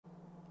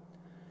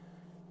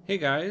Hey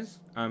guys,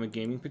 I'm a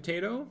Gaming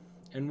Potato,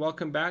 and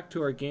welcome back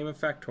to our game of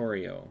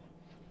Factorio.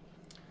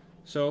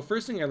 So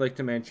first thing I'd like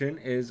to mention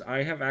is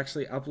I have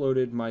actually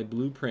uploaded my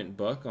blueprint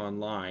book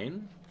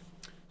online.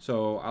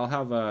 So I'll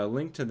have a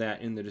link to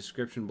that in the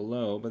description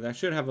below, but that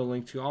should have a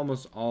link to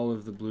almost all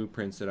of the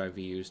blueprints that I've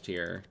used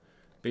here.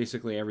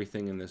 Basically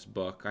everything in this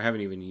book. I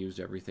haven't even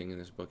used everything in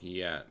this book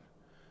yet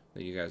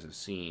that you guys have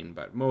seen,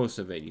 but most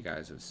of it you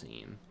guys have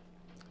seen.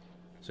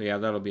 So yeah,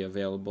 that'll be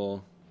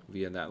available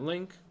via that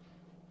link.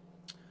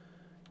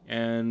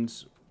 And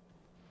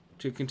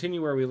to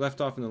continue where we left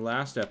off in the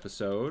last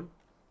episode,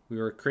 we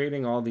were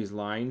creating all these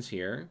lines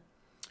here.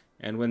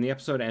 And when the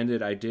episode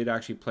ended, I did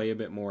actually play a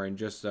bit more and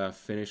just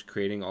finish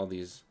creating all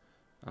these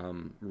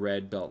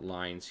red belt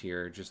lines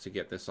here just to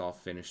get this all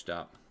finished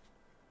up.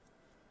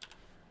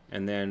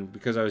 And then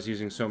because I was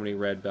using so many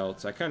red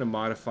belts, I kind of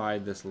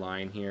modified this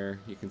line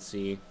here. You can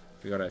see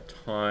we got a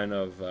ton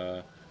of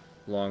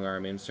long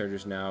arm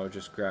inserters now,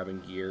 just grabbing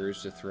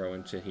gears to throw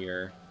into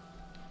here.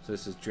 So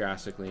this has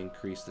drastically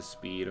increased the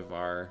speed of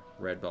our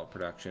red belt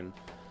production,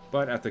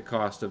 but at the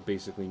cost of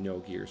basically no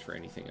gears for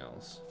anything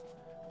else.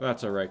 But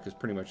that's alright, because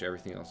pretty much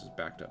everything else is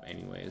backed up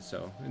anyways,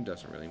 so it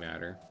doesn't really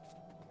matter.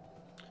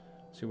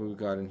 See what we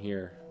got in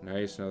here.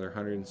 Nice, another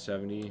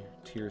 170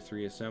 tier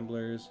 3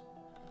 assemblers.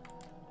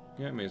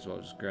 Yeah, may as well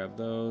just grab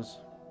those.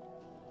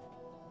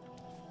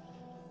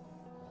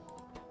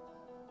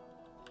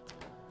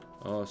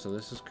 Oh, so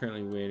this is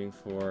currently waiting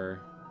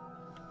for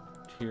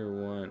Tier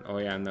 1. Oh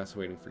yeah, and that's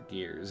waiting for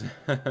gears.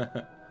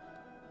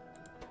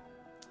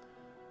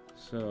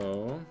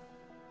 So,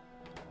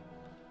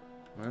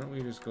 why don't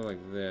we just go like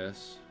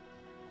this?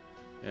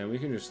 And we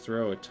can just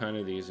throw a ton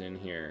of these in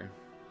here.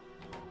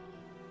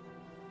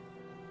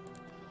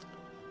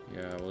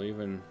 Yeah, we'll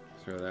even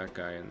throw that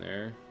guy in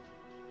there.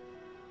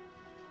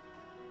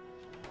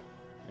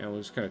 And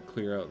we'll just kind of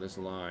clear out this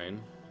line.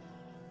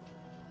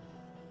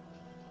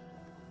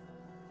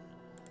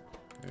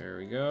 There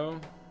we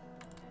go.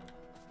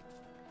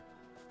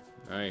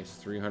 Nice,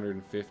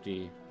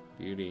 350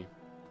 beauty.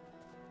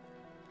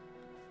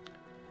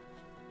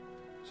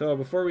 So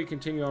before we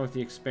continue on with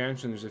the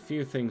expansion, there's a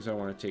few things I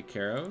want to take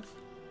care of.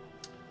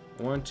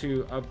 I want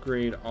to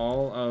upgrade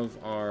all of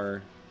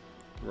our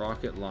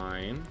rocket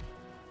line,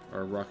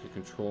 our rocket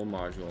control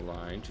module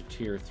line, to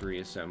tier 3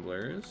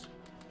 assemblers.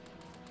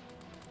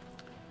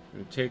 I'm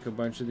going to take a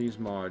bunch of these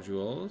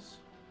modules,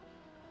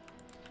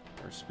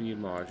 our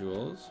speed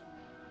modules.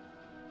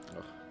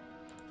 Ugh,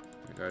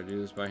 I gotta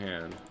do this by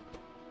hand.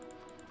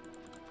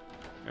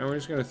 And we're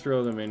just going to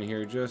throw them in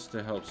here just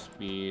to help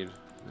speed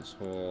this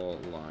whole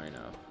line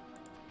up.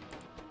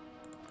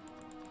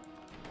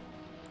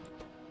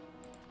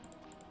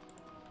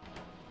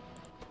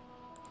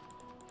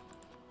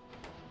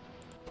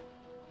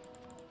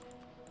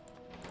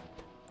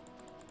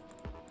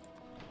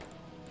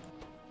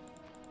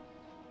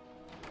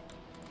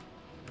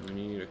 And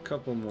we need a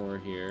couple more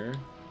here.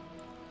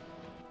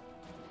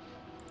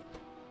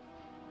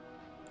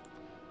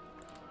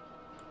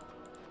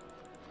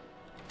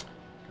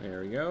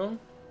 There we go.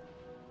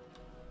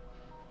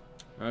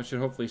 That should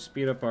hopefully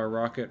speed up our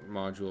rocket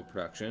module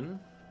production.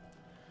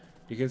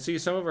 You can see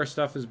some of our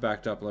stuff is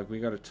backed up. Like,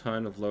 we got a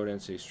ton of low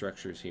density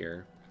structures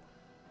here.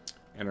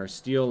 And our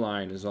steel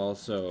line is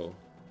also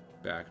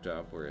backed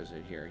up. Where is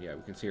it here? Yeah,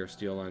 we can see our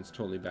steel line's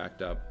totally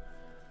backed up.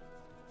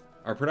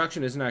 Our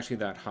production isn't actually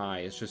that high.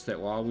 It's just that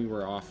while we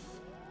were off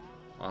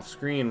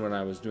screen when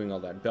I was doing all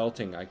that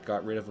belting, I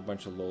got rid of a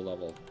bunch of low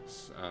level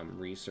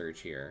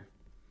research here.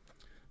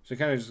 So I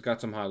kind of just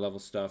got some high level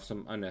stuff,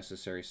 some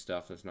unnecessary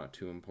stuff that's not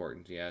too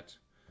important yet.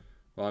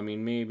 Well, I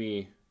mean,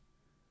 maybe,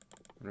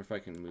 I wonder if I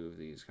can move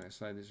these. Can I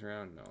slide these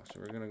around? No. So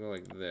we're going to go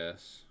like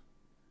this.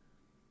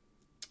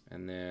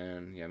 And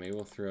then, yeah, maybe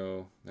we'll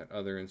throw that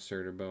other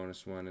inserter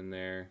bonus one in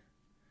there.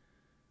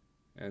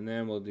 And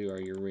then we'll do our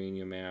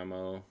uranium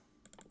ammo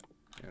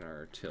and our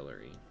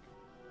artillery.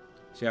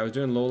 See, I was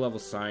doing low level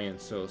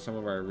science, so some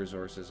of our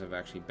resources have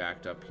actually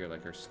backed up here,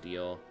 like our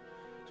steel.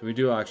 So we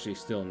do actually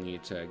still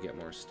need to get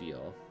more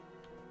steel.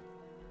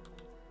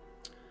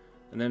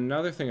 And then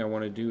another thing I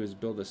want to do is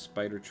build a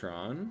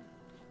spidertron.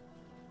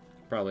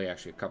 Probably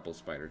actually a couple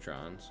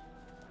spidertrons.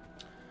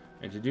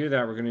 And to do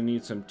that, we're going to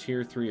need some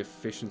tier 3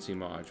 efficiency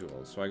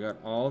modules. So I got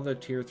all the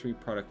tier 3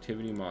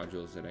 productivity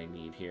modules that I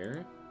need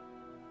here.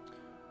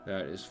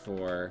 That is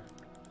for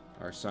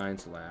our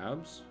science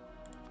labs.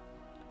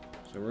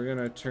 So we're going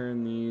to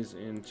turn these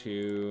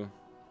into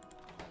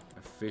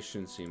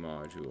efficiency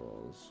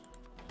modules.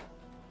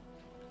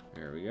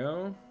 There we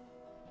go.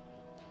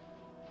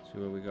 See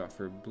what we got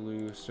for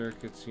blue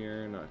circuits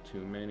here. Not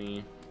too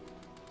many.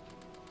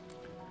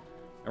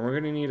 And we're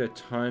going to need a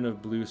ton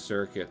of blue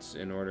circuits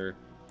in order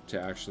to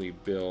actually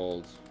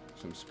build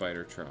some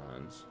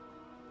spidertrons.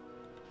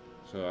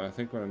 So I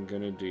think what I'm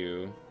going to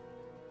do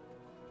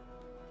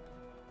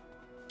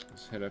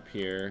is head up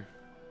here.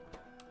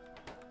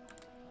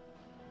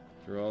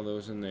 Throw all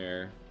those in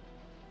there.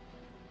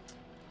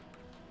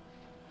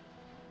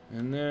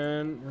 And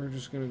then we're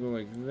just going to go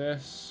like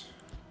this.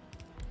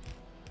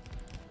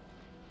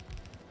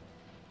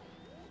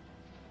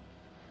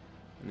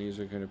 And these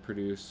are going to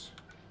produce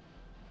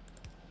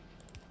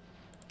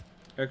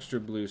extra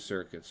blue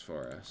circuits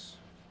for us.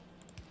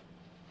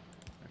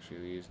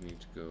 Actually, these need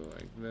to go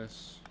like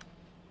this.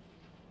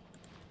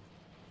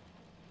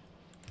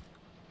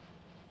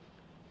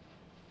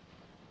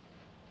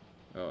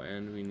 Oh,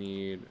 and we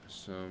need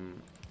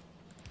some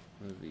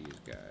of these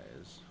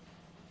guys.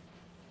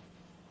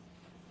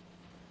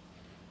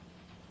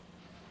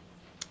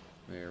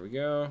 There we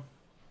go.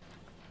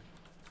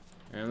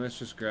 And let's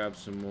just grab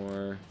some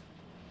more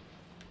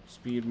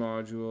speed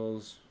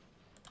modules.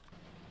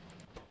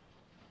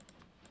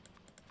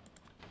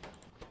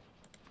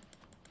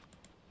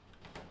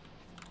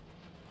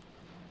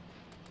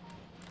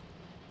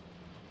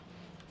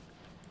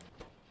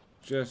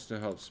 Just to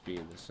help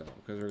speed this up,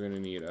 because we're going to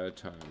need a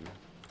ton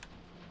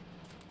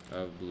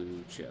of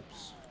blue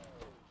chips.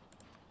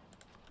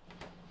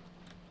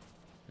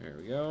 There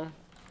we go.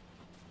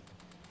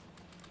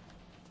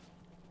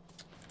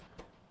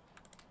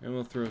 And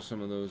we'll throw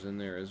some of those in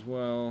there as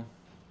well.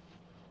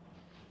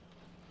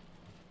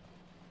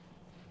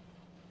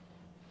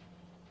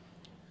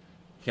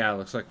 Yeah, it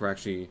looks like we're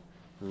actually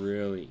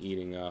really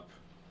eating up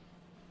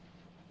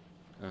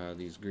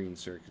these green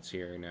circuits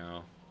here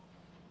now.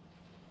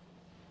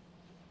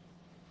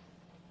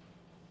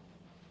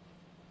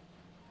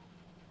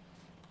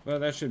 Well,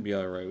 that should be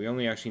alright. We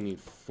only actually need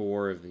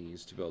 4 of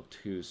these to build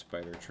 2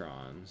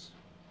 spidertrons.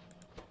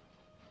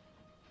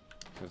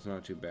 So it's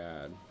not too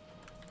bad.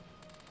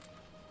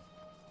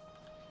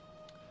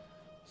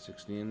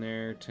 60 in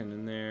there, 10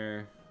 in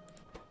there.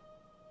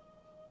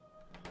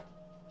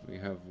 We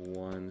have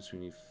 1, so we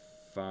need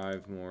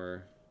 5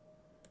 more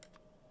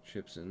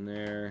chips in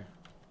there.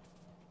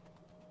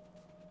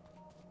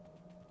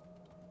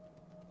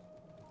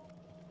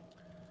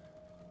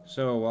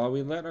 So while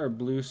we let our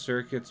blue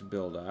circuits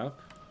build up,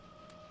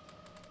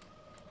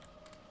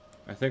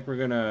 I think we're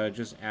gonna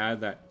just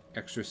add that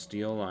extra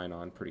steel line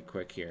on pretty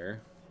quick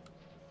here.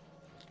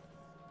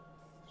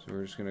 So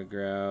we're just gonna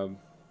grab,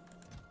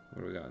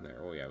 what do we got in there?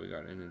 Oh yeah, we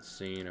got an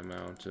insane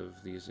amount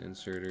of these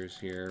inserters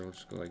here. We'll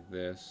just go like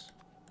this.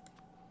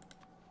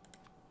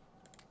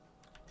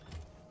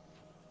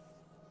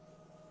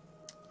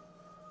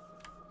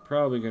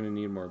 Probably gonna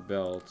need more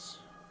belts.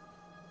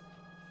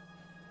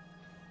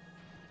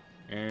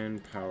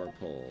 And power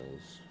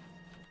poles.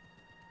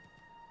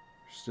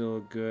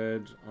 Still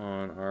good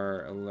on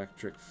our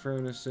electric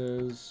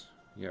furnaces.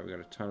 Yeah, we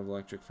got a ton of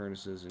electric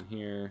furnaces in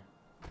here.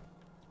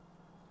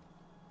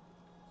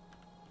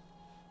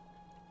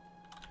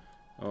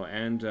 Oh,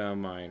 and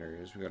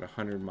miners. We got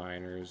 100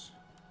 miners,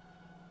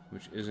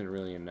 which isn't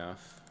really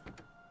enough.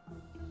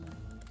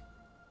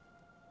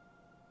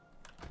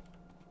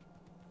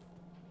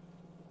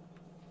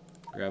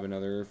 Grab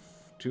another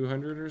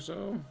 200 or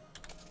so.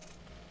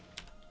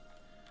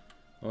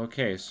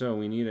 Okay, so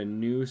we need a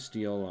new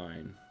steel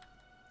line.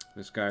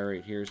 This guy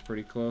right here is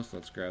pretty close.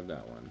 Let's grab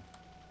that one.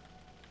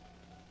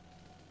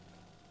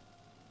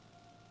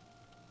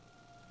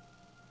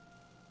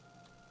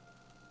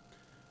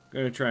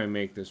 Gonna try and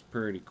make this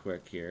pretty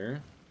quick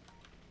here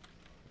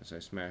as I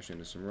smash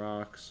into some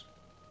rocks.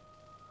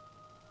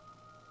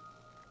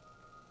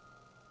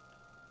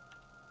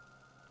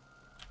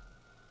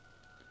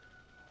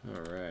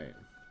 Alright.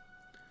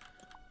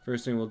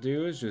 First thing we'll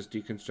do is just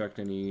deconstruct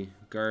any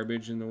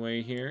garbage in the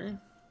way here.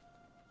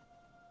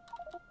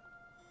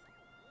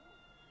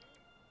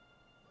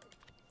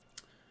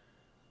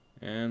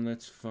 And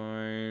let's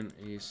find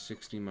a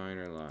 60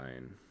 miner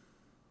line.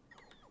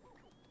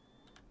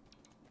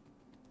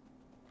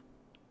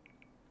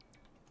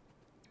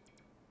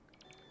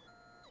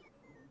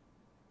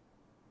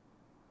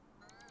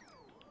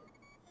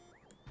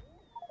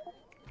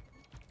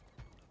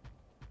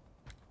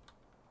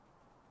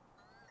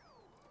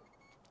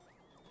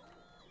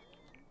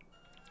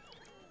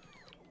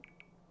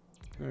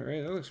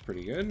 Alright, that looks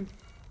pretty good.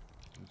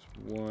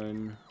 That's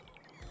 1,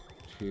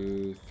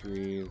 2,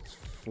 3, that's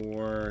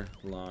 4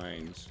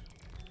 lines.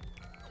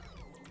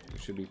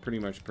 It should be pretty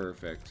much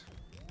perfect.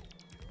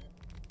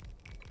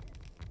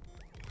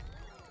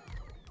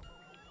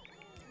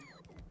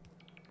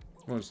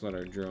 We'll just let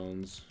our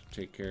drones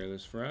take care of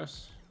this for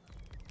us.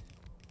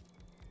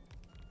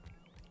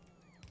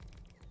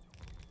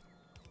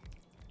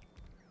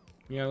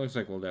 Yeah, it looks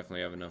like we'll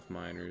definitely have enough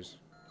miners.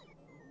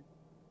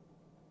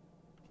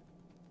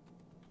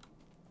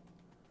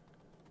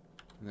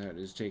 That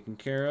is taken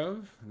care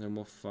of. And then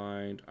we'll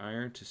find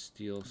iron to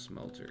steel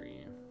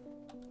smeltery.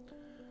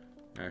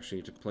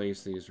 Actually, to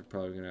place these, we're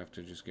probably going to have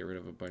to just get rid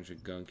of a bunch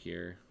of gunk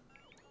here.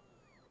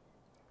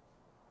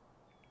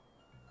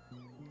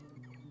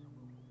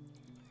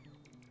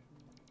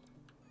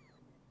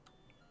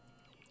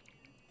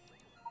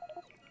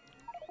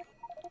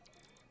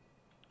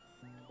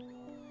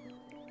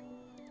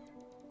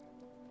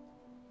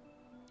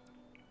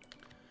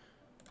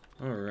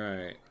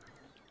 Alright.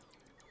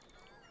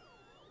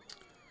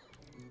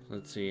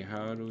 Let's see,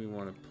 how do we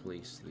want to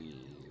place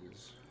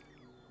these?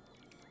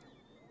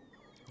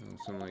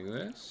 Something like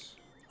this.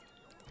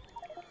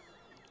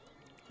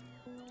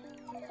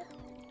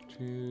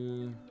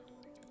 2,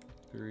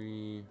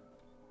 3,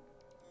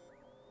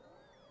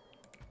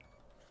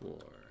 4.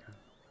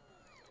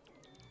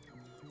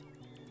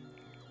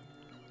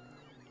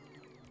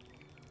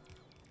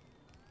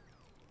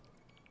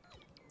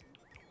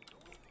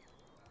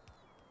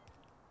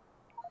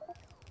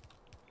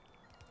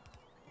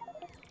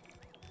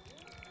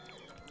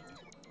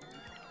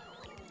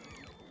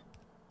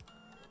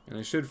 And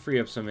I should free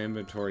up some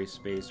inventory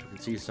space. We can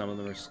see some of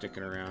them are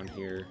sticking around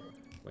here,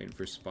 waiting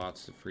for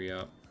spots to free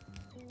up.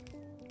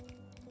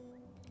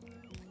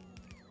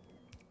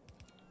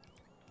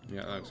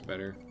 Yeah, that looks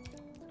better.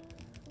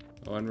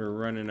 When we're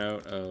running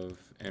out of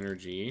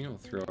energy, we'll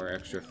throw our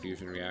extra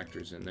fusion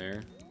reactors in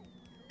there.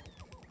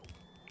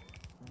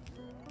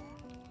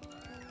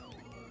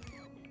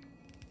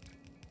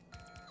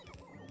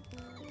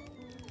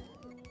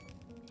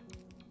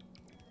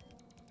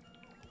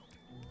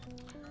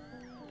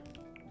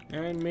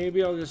 And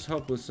maybe I'll just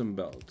help with some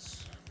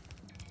belts.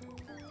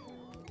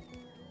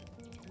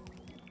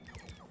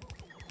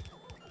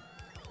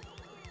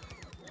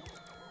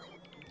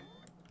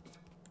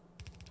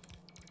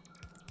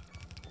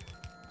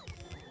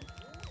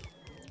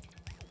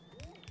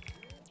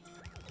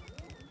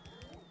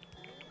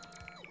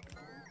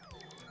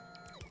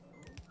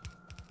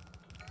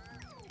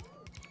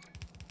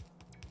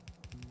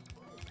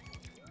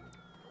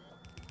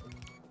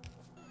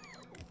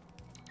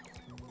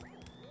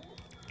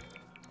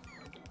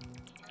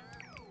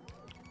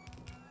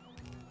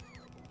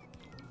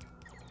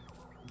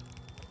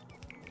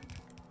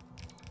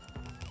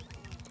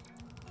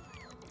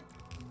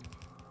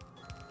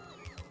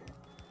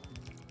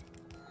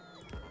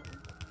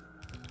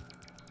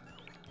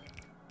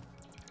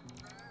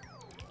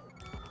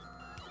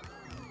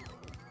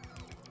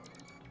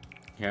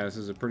 Yeah, this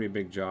is a pretty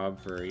big job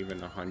for even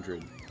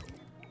 100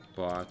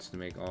 bots to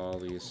make all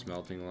these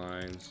smelting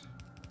lines.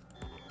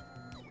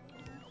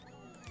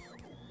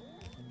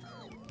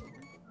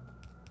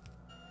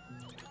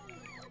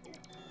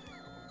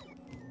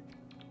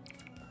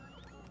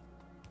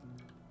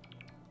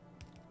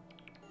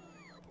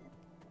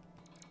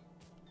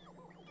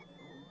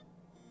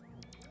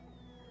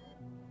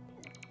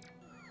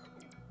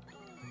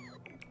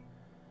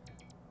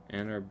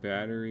 And our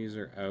batteries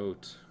are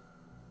out.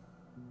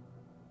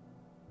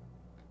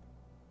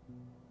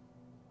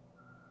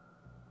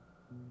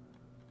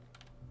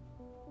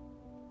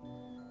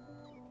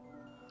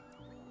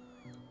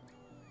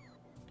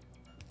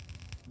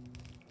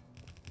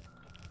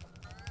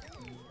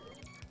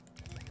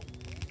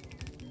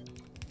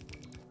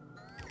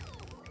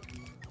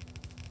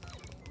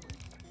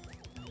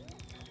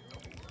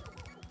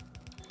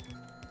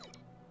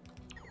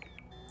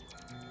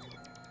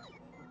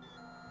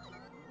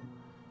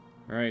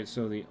 Alright,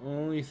 so the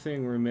only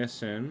thing we're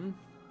missing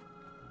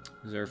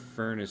is our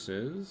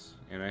furnaces,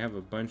 and I have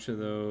a bunch of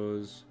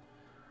those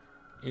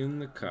in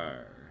the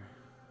car.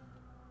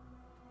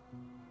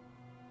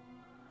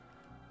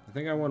 I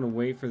think I want to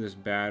wait for this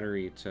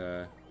battery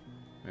to,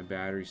 my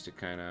batteries to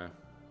kind of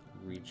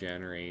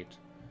regenerate.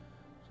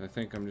 So I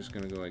think I'm just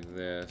going to go like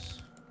this.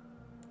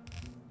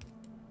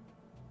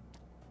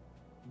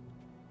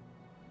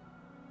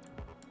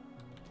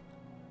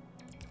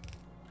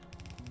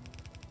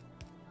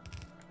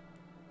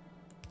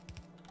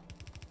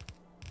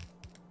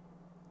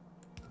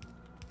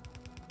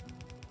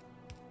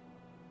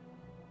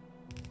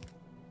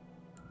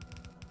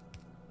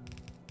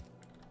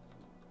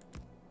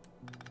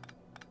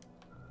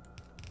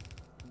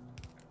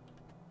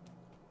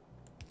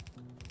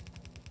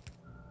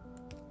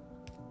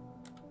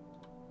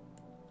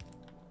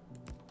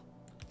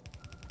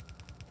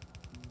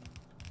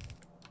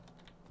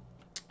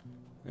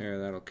 There,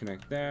 that'll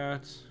connect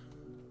that.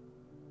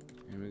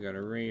 And we got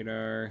a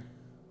radar.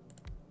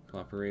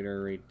 Plop a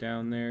radar right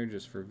down there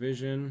just for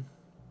vision.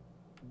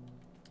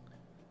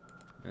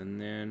 And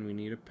then we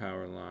need a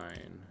power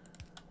line.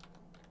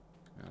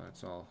 Now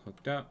that's all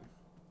hooked up.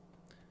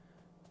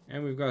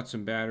 And we've got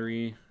some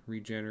battery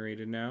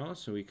regenerated now,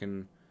 so we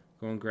can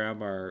go and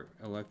grab our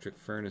electric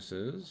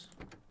furnaces.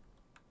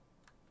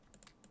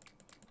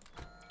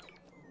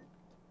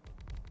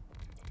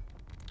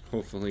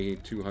 Hopefully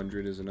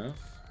 200 is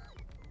enough.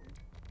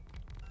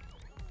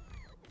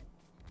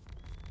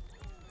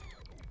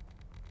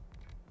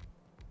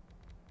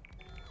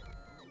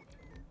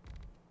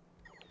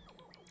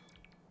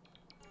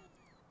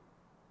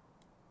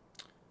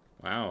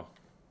 Wow,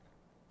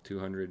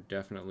 200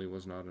 definitely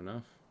was not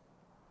enough.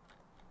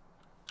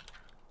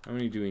 How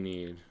many do we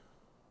need?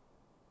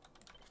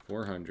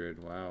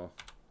 400, wow.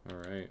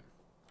 Alright.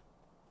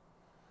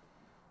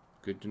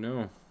 Good to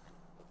know.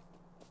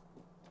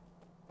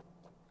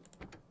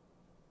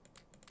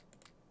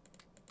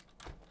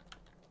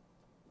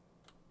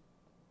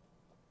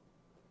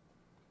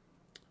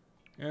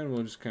 And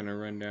we'll just kind of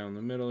run down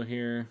the middle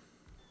here.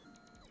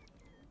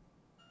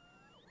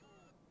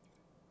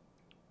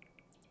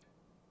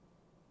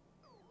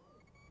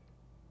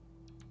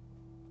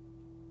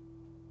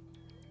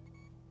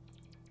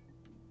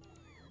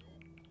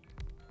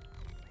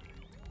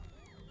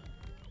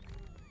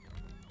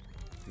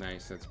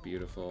 Nice, that's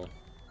beautiful.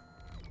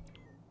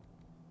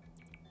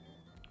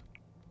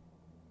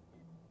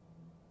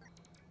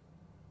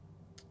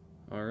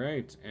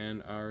 Alright,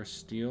 and our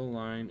steel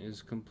line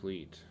is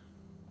complete.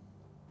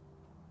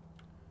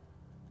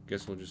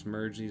 Guess we'll just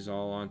merge these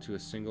all onto a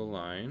single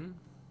line.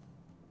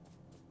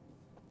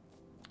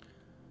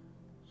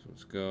 So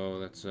let's go,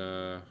 that's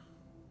 4.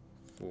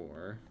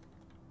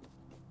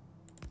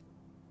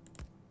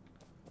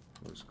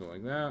 We'll just go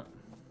like that.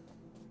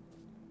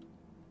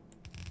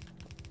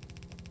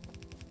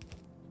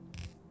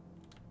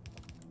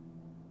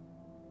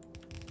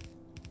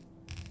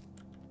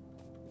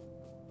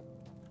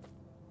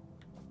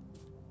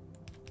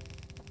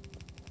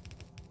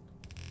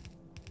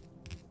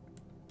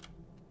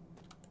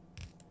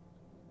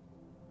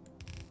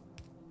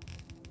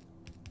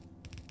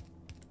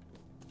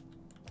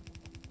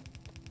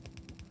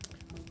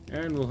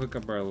 And we'll hook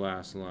up our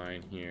last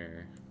line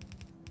here.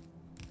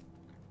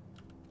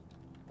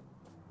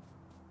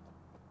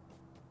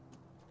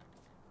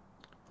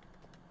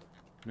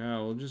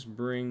 Now we'll just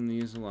bring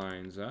these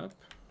lines up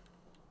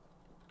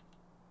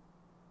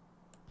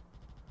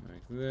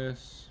like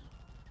this.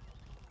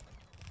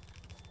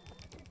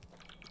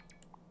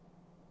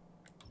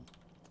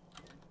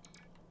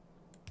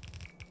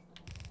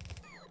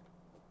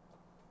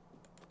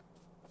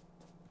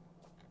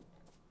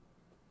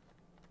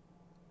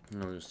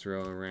 And I'll just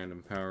throw a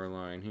random power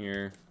line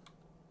here.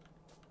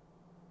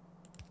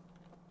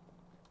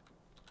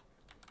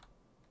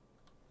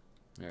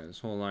 Yeah, this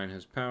whole line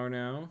has power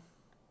now.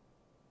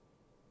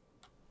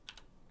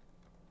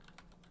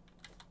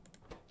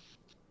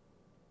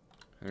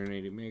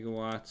 $180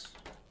 megawatts.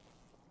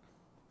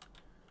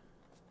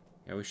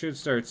 Yeah, we should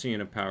start seeing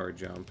a power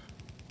jump.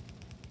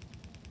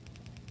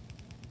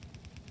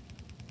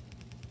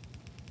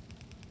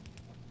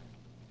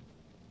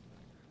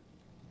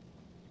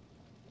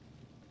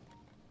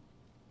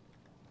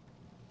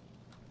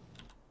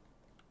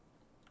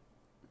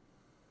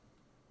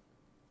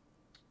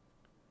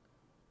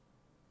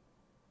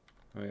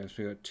 Oh yes,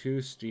 we got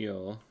 2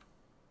 steel.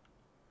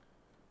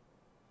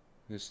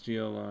 This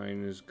steel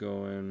line is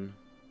going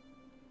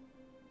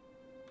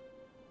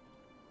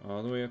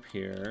all the way up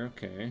here.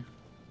 Okay.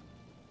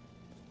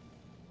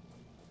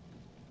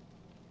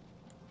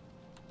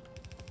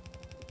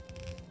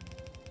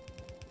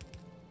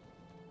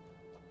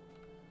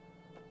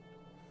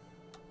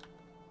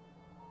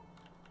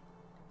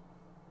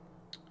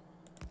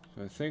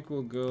 So I think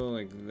we'll go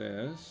like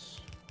this.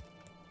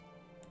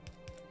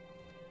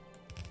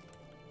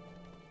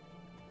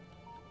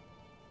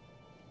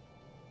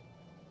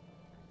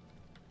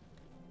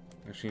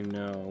 Actually,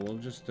 no. We'll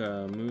just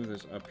move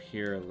this up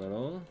here a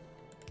little.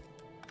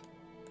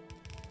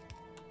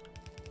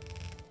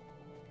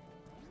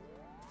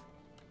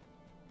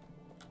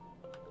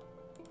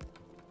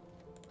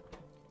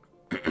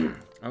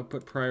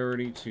 Output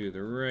priority to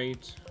the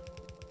right.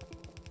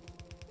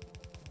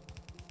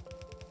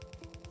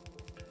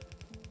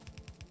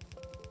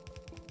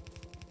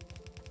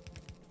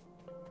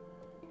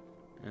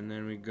 And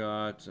then we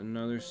got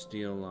another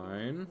steel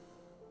line.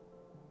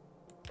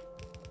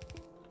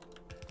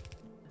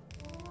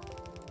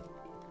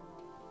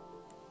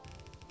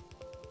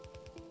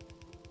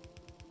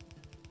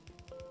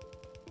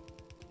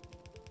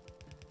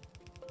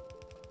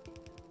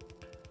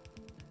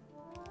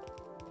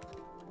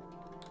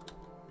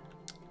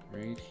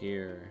 Right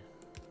here.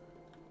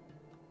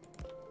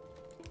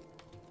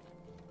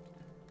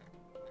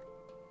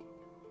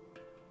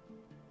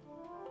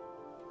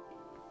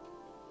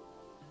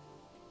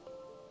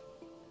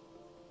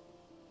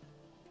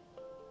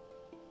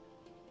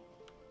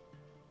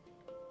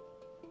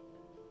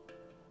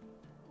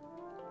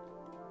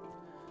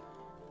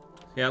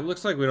 Yeah, it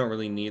looks like we don't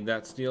really need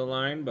that steel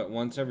line, but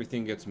once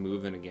everything gets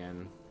moving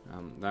again,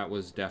 that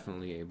was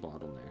definitely a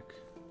bottleneck.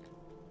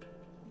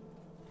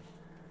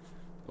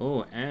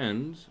 Oh,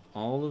 and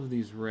all of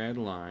these red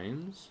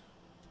lines.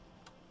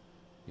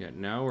 Yeah,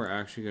 now we're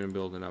actually going to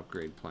build an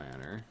upgrade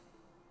planner.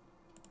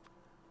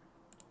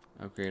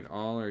 Upgrade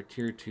all our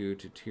tier 2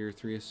 to tier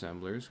 3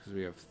 assemblers because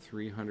we have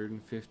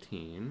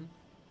 315.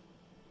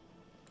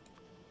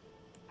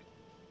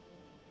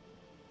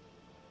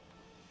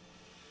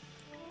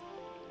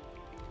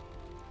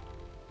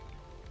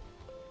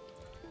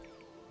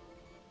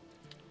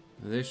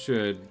 This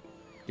should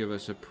give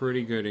us a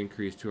pretty good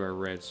increase to our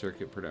red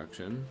circuit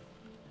production.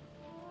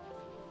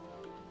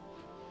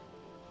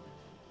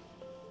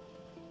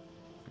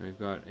 We've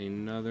got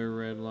another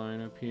red line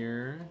up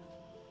here.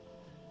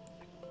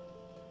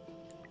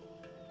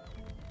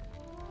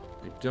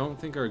 I don't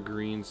think our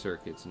green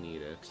circuits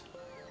need it.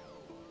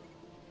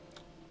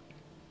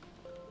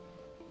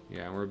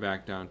 Yeah, we're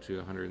back down to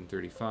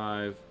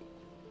 135.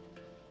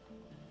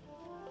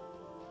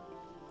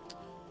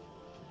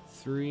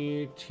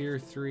 3 tier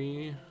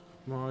 3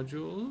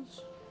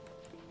 modules.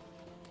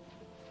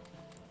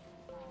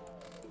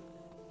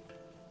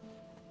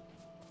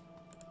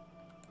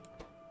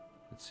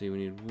 Let's see, we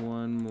need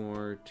one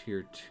more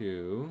tier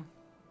 2.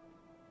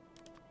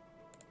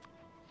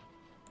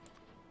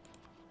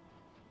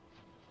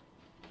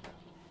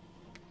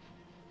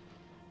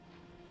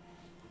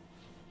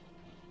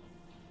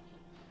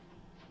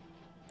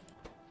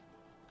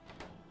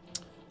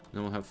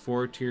 Then we'll have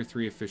 4 tier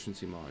 3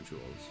 efficiency modules.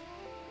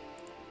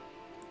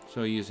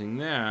 So using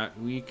that,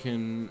 we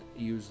can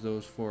use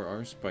those for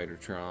our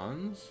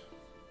spidertrons.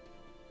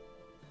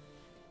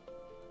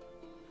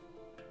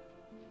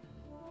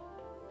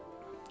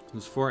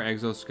 Those 4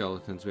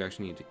 exoskeletons we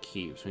actually need to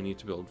keep. So we need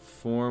to build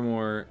 4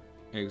 more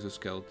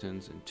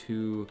exoskeletons and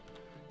 2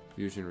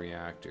 fusion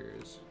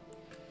reactors.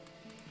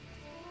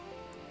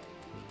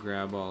 Let's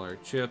grab all our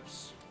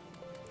chips.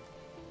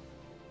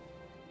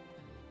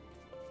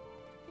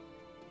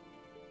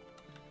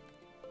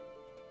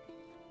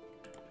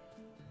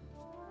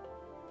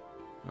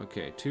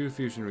 Okay, 2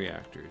 fusion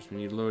reactors. We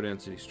need low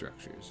density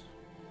structures.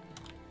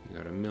 We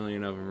got 1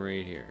 million of them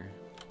right here.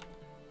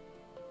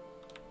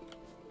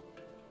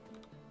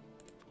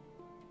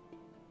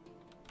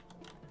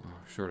 Oh,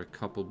 short a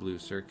couple blue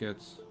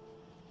circuits.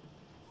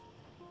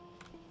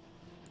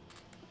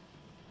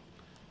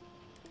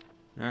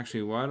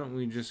 Actually, why don't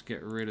we just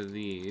get rid of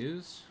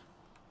these?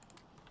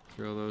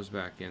 Throw those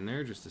back in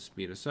there just to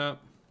speed us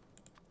up.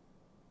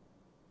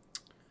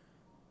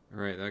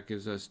 Alright, that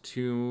gives us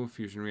 2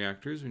 fusion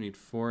reactors. We need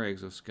 4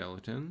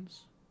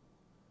 exoskeletons.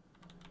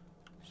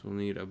 So we'll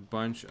need a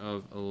bunch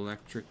of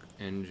electric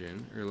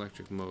engine, or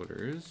electric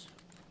motors.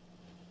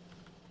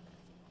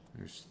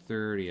 There's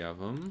 30 of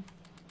them.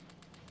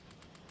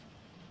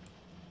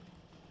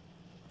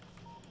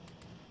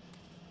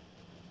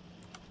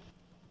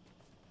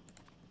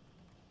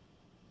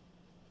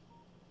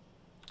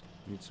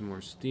 Need some more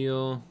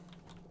steel.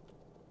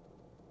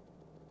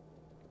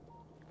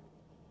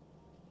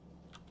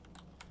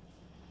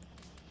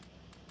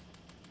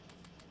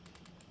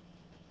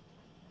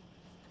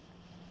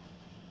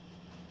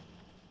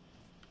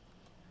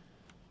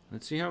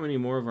 Let's see how many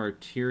more of our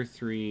tier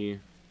 3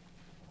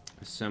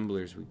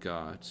 assemblers we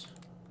got.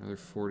 Another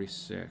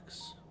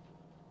 46.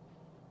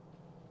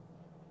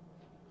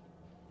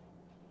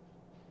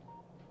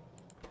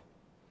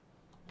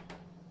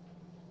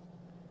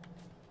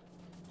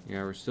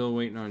 Yeah, we're still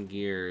waiting on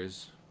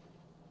gears.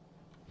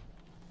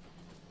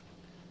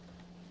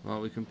 Well,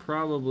 we can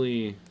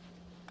probably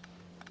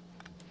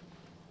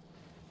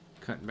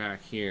cut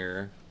back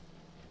here.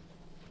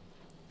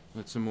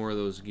 Let some more of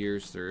those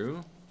gears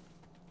through.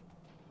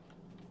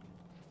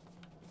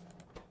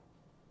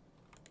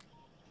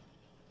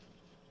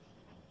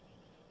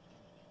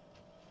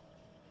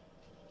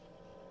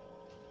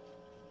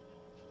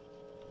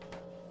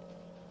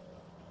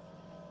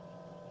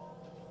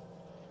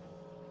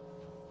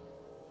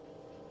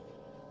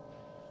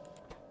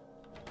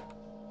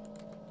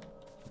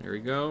 There we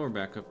go, we're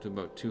back up to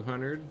about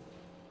 200.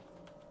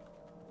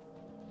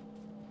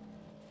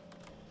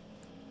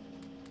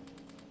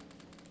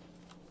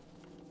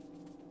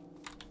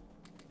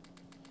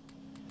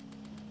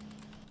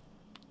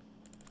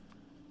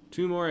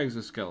 Two more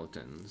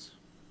exoskeletons.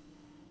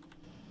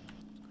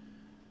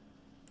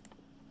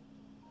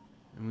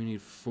 And we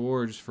need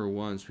 4 just for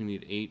one, so we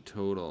need 8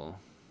 total.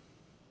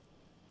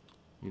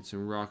 Need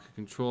some rocket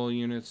control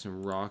units,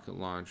 some rocket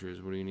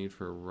launchers. What do you need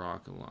for a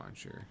rocket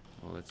launcher?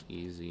 Oh, that's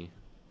easy.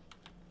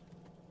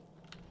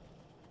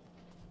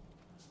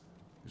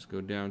 Just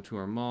go down to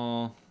our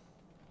mall.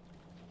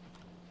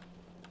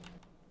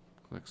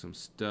 Collect some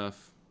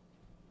stuff.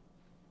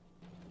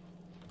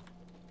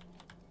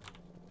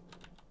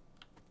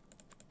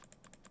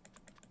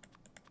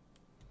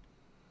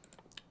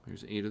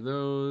 There's 8 of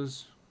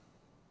those.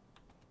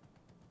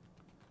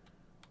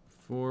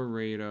 4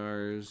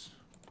 radars.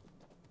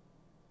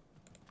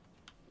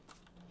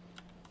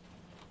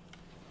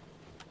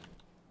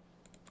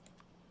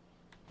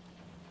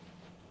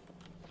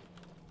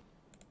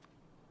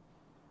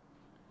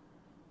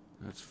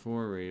 That's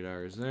 4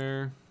 radars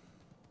there.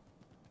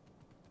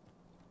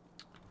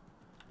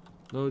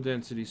 Low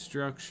density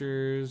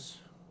structures.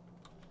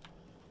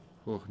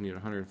 We'll need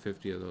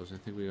 150 of those. I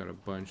think we got a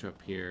bunch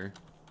up here.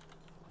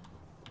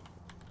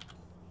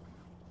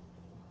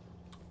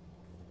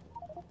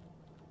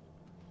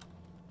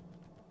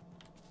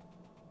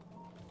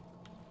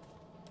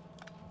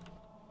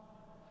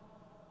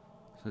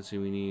 So let's see,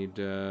 we need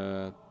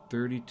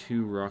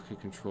 32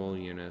 rocket control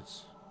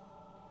units.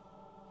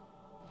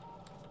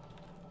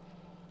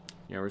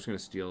 Yeah, we're just going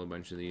to steal a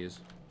bunch of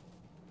these.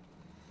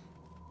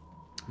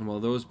 And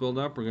while those build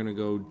up, we're going to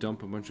go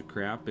dump a bunch of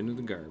crap into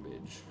the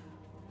garbage.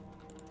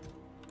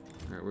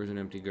 Alright, where's an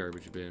empty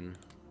garbage bin?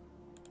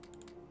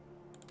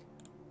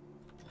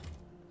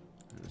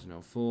 That is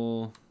now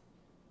full.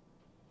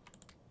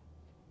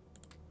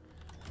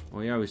 Oh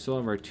yeah, we still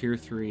have our tier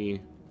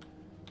 3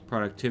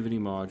 productivity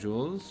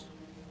modules.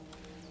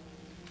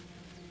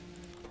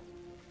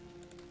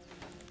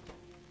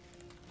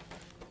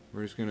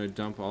 We're just going to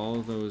dump all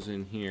of those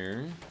in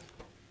here.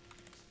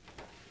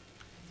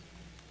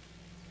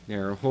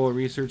 There, our whole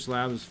research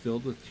lab is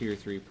filled with tier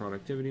 3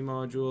 productivity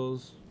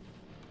modules.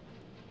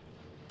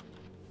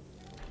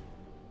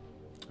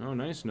 Oh,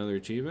 nice, another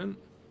achievement.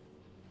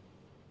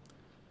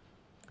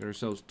 Got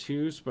ourselves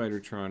 2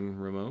 spidertron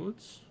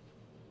remotes.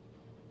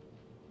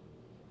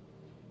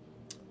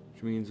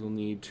 Which means we'll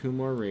need 2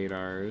 more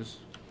radars.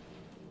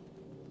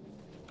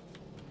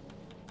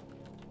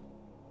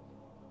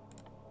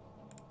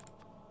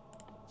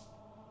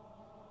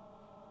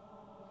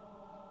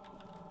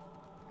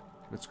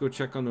 Let's go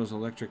check on those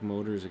electric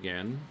motors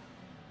again.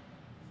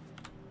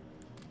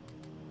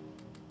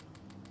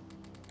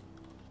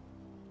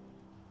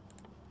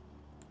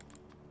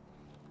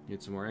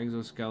 Get some more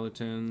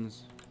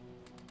exoskeletons.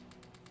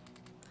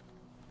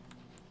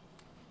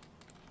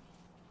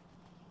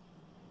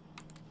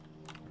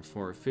 Our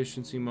 4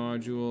 efficiency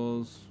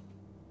modules.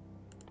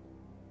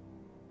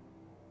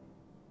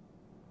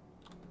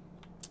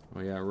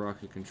 Oh yeah,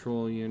 rocket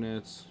control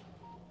units.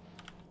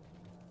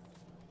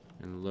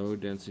 And low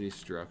density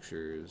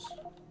structures.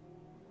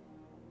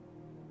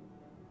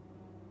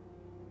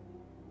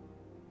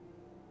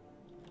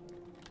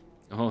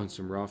 Oh, and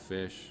some raw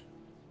fish.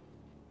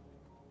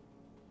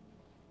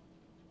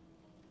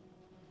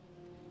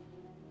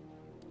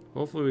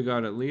 Hopefully we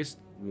got at least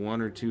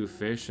 1 or 2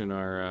 fish in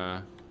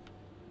our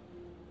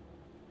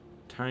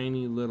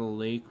tiny little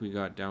lake we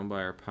got down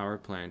by our power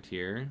plant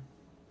here.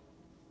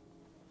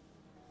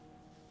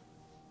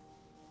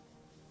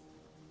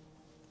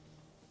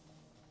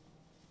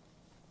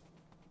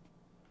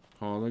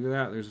 Oh, look at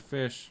that. There's a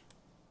fish.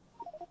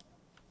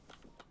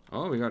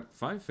 Oh, we got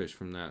 5 fish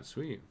from that.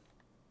 Sweet.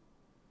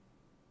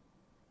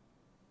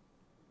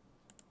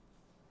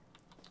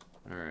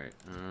 Alright.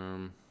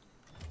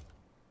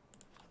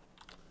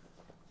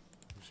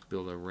 Just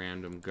build a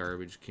random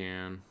garbage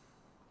can.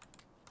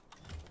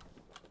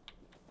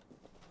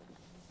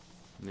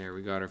 There,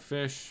 we got our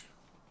fish.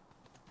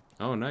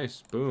 Oh,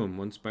 nice. Boom.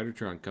 1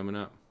 spidertron coming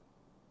up.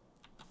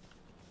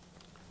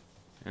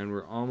 And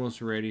we're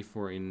almost ready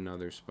for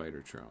another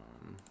spidertron.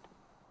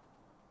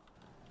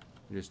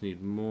 We just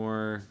need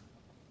more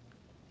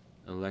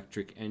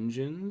electric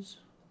engines.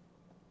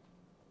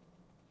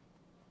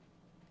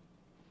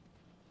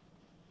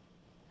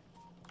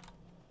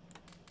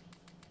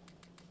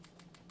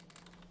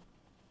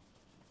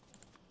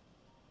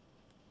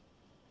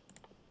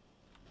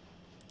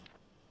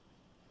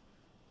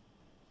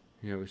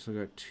 Yeah, we still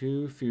got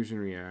 2 fusion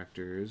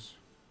reactors.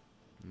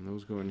 And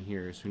those go in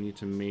here, so we need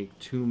to make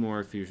 2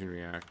 more fusion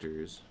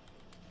reactors.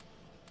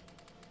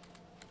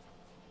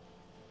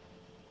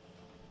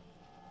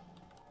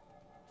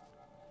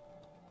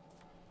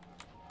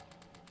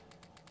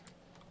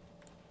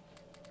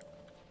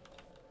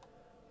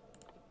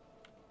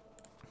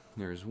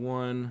 There's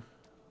 1.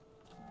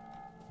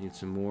 Need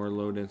some more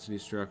low density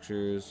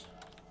structures.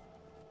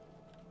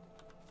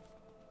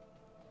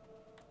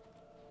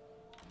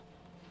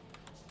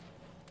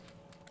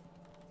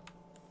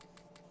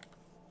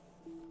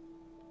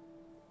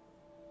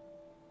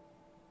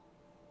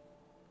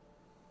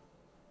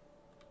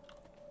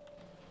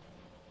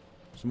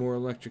 Some more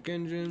electric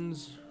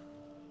engines.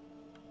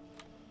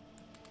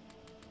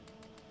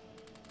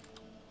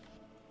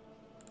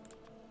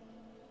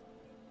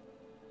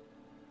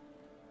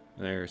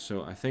 There,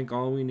 so I think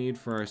all we need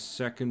for our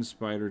second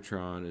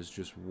spidertron is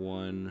just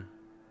 1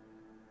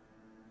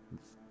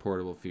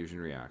 portable fusion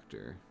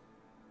reactor.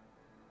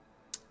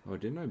 Oh,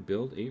 didn't I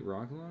build 8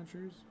 rocket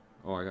launchers?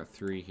 Oh, I got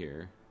 3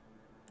 here.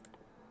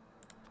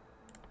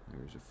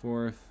 There's a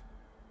 4th.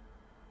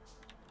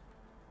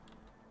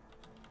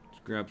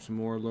 Grab some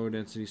more low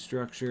density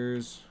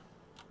structures.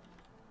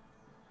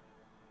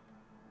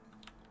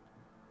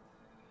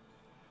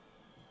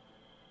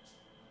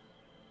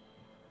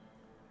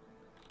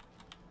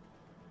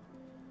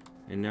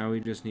 And now we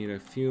just need a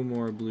few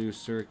more blue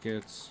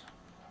circuits.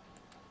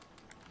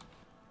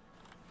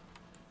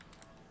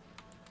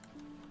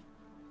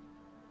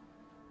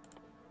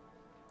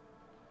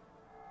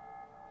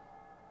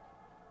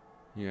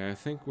 Yeah, I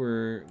think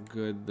we're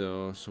good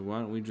though, so why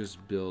don't we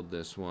just build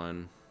this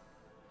one.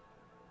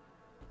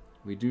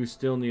 We do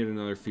still need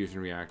another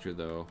fusion reactor,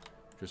 though,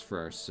 just for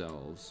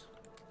ourselves.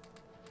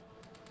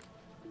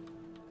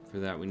 For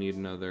that, we need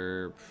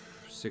another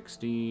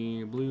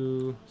 60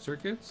 blue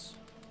circuits.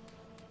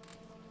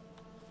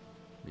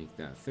 Make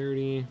that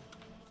 30.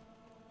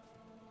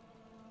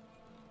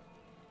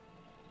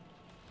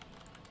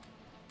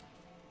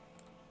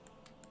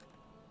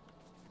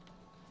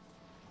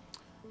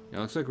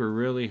 Yeah, looks like we're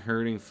really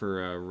hurting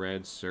for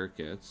red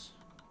circuits.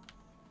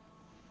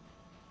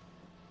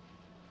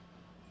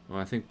 Well,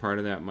 I think part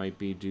of that might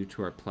be due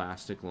to our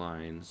plastic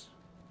lines.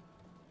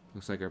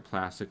 Looks like our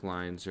plastic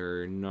lines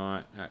are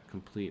not at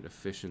complete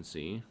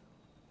efficiency.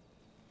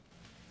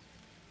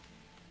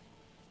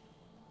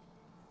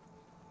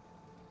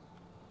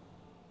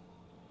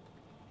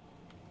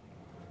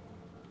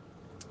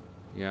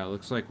 Yeah, it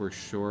looks like we're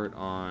short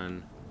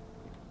on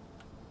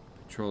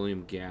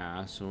petroleum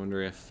gas. I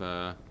wonder if,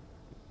 yeah,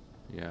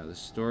 the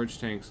storage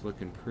tank's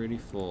looking pretty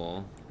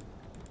full.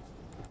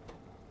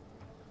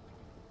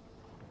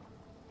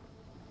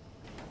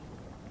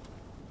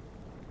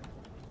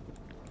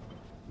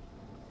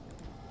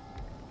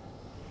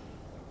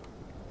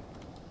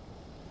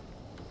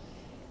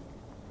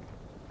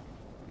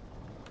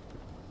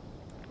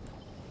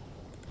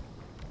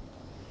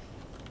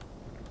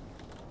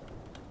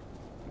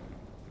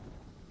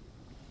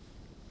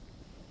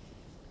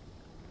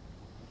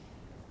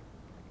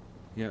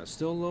 Yeah,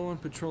 still low on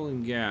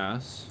petroleum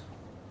gas.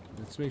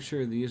 Let's make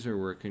sure these are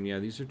working. Yeah,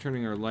 these are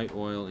turning our light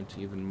oil into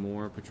even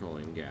more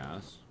petroleum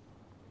gas.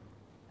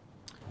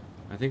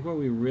 I think what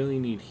we really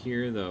need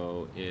here,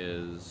 though,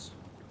 is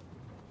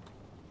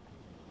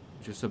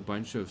just a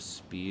bunch of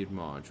speed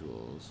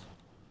modules.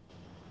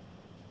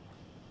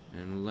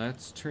 And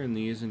let's turn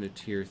these into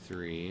tier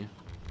 3.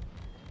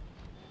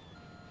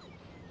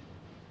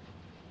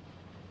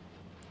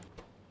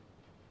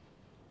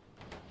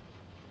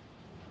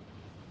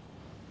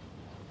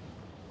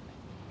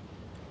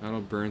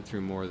 That'll burn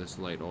through more of this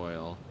light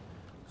oil.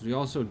 Because we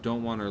also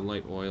don't want our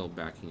light oil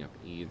backing up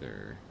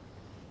either.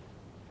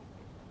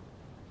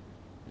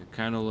 It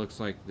kind of looks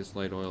like this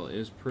light oil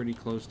is pretty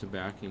close to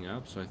backing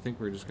up, so I think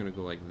we're just going to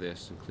go like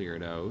this and clear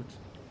it out.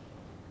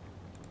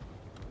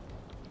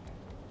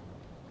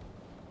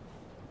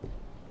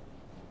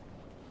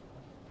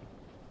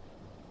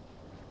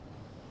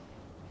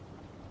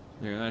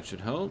 There, that should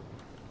help.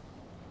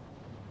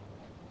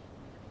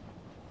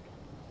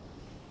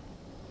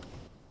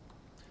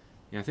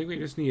 Yeah, I think we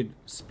just need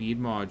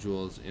speed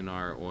modules in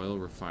our oil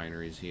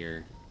refineries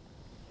here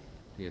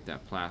to get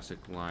that plastic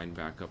line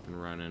back up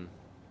and running.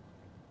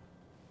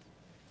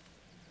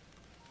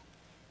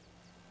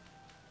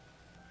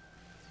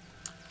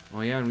 Oh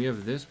yeah, and we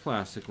have this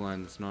plastic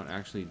line that's not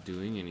actually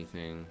doing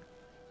anything.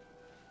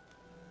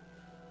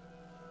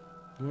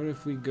 What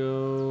if we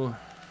go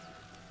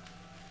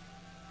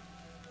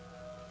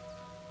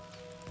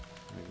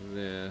like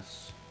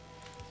this?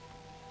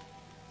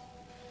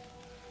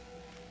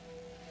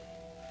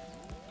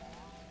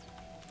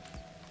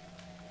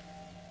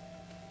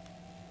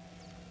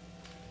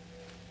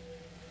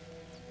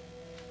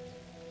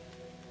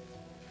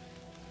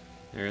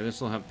 There, this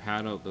will help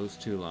pad out those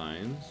two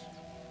lines.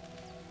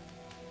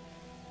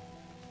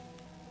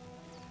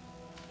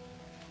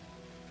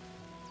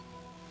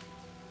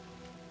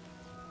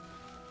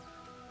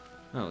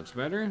 That looks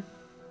better.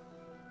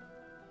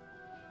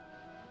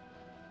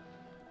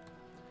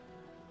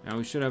 Now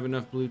we should have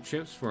enough blue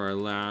chips for our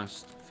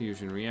last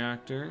fusion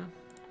reactor.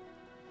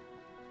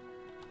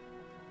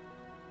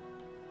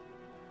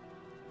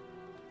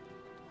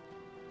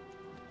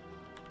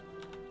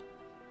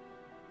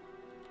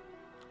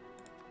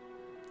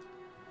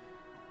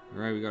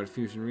 Alright, we got a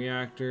fusion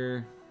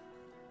reactor.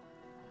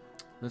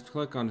 Let's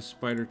click on a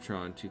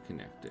spidertron to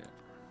connect it.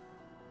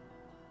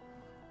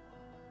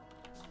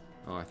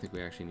 Oh, I think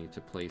we actually need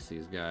to place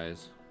these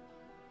guys.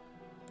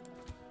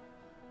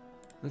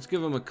 Let's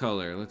give them a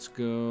color. Let's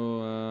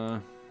go,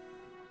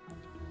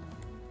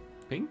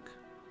 pink?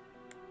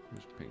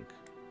 Where's pink?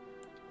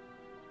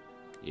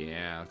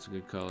 Yeah, that's a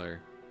good color.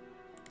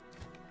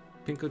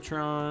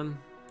 Pinkotron.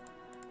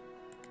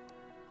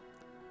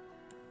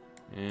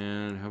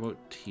 And how about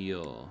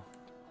teal?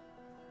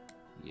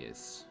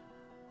 Yes.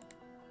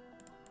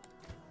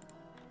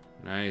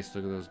 Nice,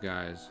 look at those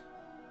guys.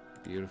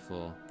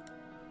 Beautiful.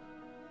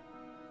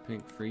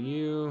 Pink for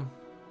you.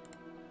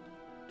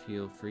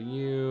 Teal for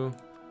you.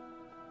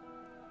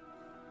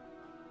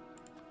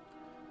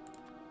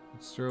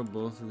 Let's throw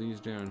both of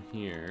these down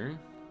here.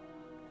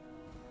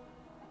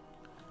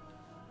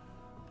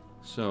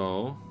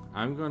 So,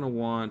 I'm going to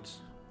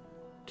want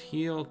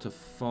teal to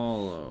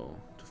follow.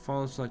 To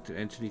follow selected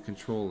entity,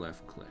 control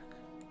left click.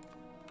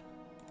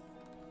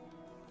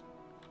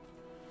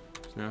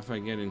 So now if I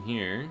get in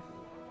here,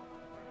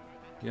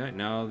 yeah,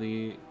 now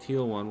the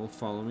teal one will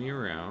follow me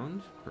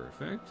around.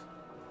 Perfect.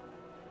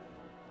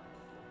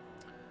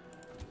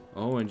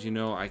 Oh, and you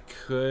know, I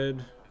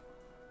could,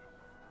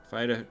 if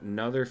I had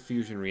another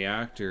fusion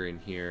reactor in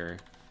here,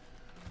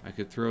 I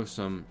could throw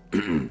some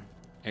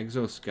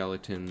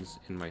exoskeletons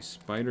in my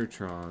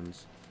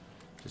spidertrons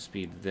to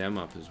speed them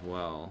up as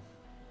well.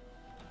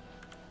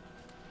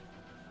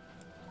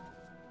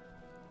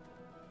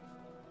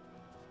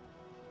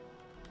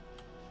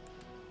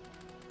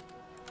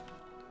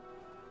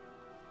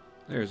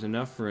 There's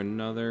enough for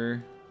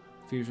another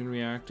fusion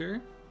reactor.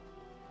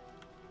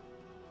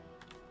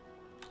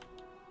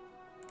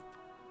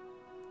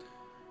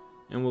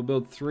 And we'll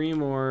build 3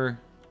 more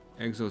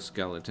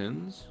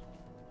exoskeletons.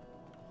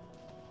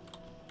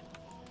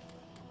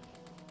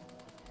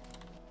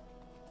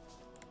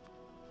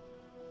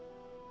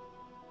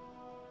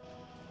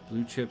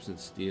 Blue chips and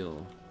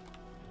steel.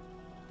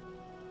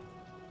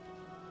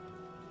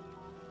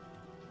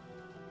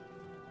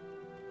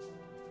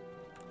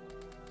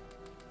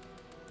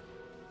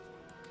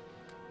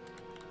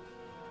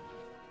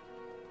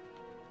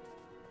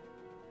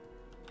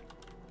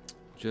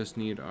 Just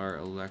need our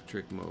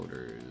electric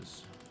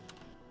motors.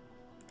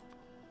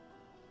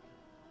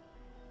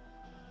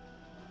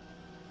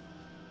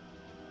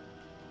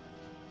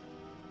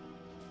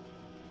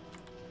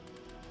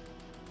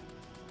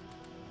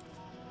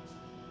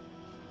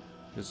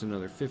 Just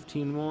another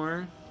 15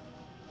 more.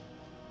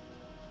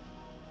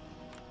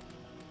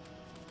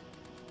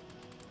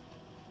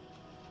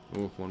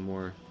 Oh, one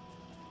more.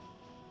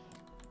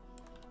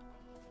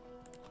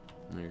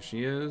 There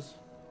she is.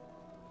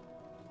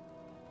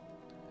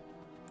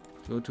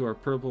 Go to our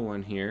purple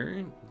one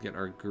here, get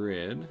our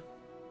grid.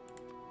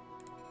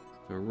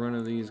 So run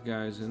of these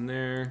guys in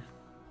there.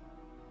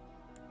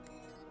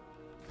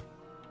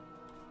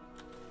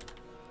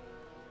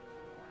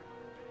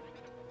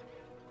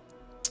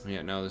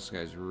 Yeah, now this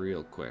guy's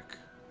real quick.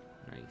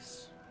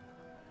 Nice.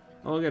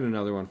 I'll get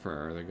another one for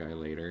our other guy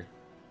later.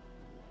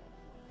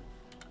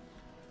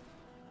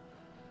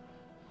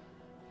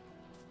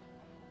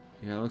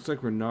 Yeah, it looks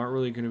like we're not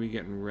really going to be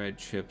getting red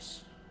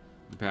chips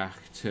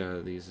back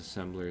to these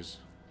assemblers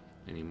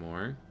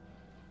anymore.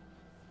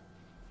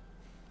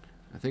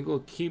 I think we'll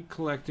keep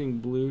collecting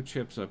blue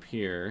chips up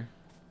here,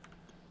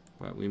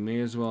 but we may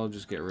as well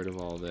just get rid of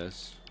all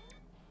this.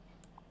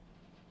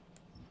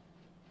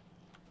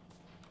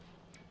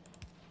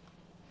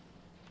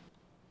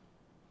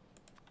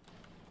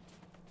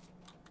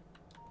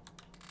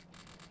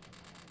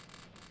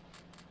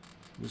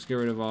 Just get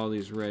rid of all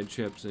these red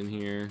chips in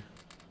here.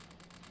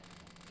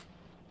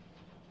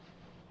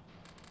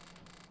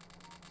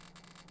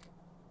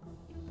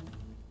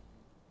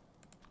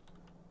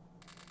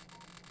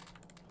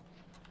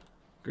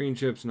 Green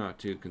chips, not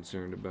too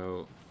concerned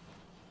about.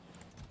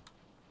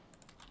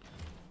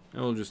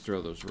 And we'll just throw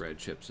those red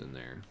chips in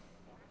there.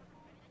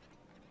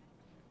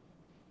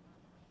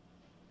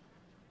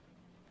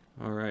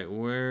 Alright,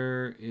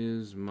 where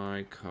is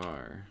my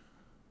car?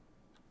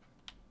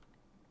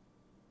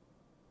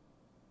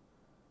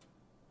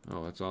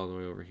 Oh, it's all the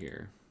way over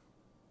here.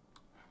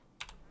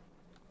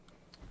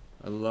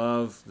 I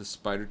love the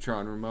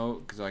spidertron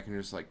remote because I can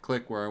just like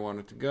click where I want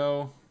it to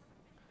go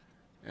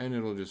and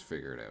it'll just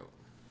figure it out.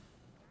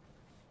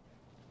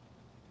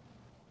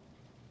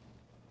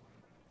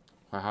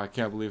 Wow, I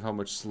can't believe how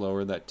much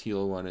slower that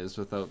teal one is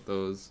without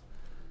those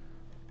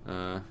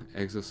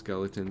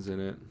exoskeletons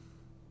in it.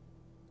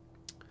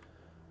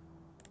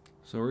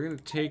 So we're going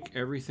to take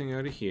everything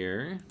out of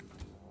here.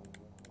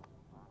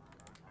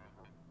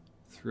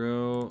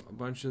 Throw a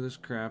bunch of this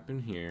crap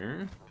in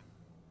here.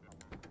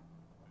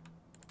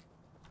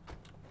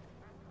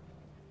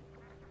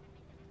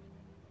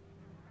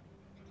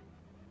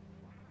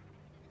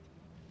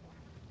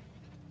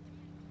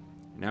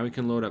 Now we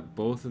can load up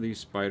both of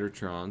these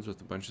spidertrons with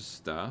a bunch of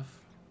stuff.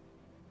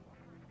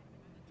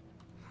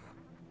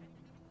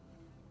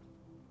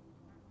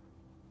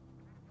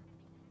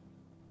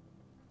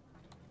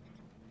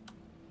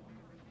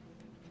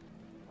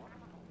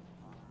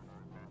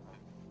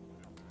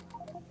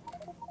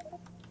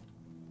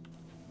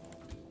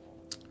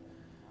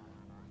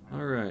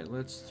 Alright,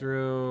 let's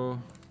throw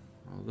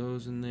all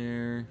those in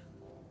there.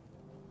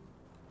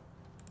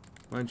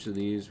 A bunch of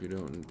these we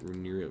don't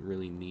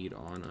really need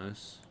on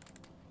us.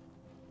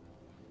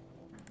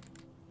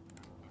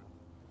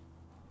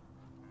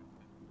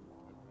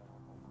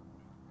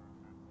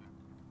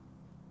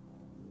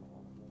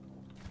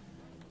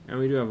 And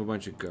we do have a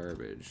bunch of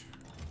garbage.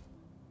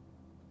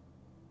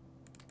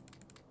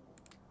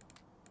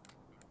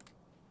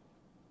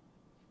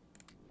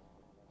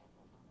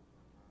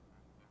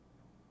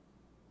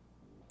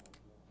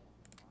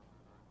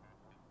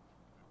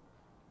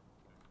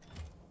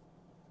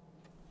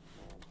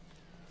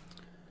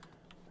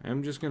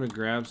 I'm just going to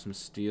grab some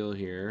steel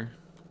here.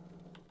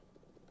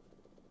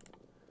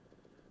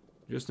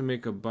 Just to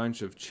make a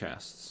bunch of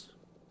chests.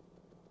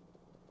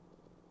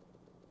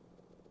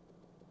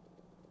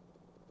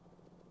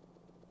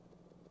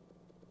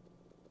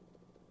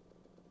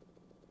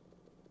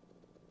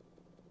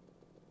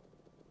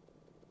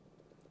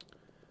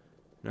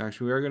 Now,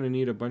 actually, we are going to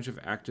need a bunch of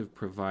active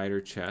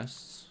provider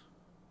chests.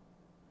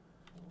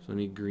 So I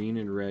need green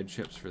and red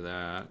chips for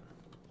that.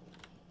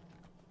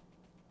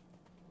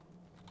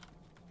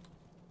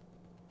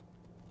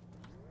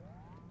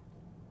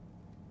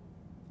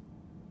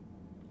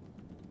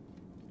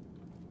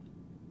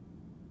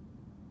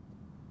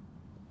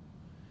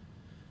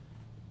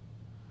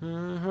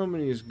 How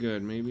many is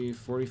good? Maybe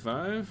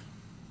 45?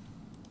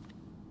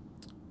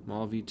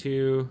 Mall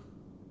V2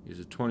 is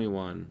a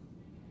 21.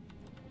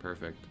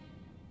 Perfect.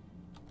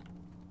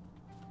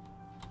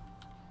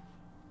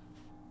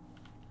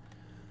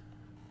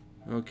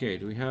 Okay,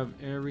 do we have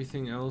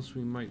everything else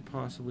we might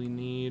possibly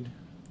need?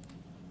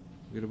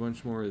 Get a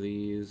bunch more of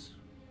these.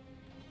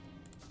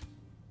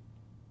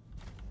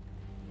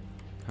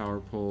 Power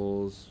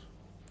poles.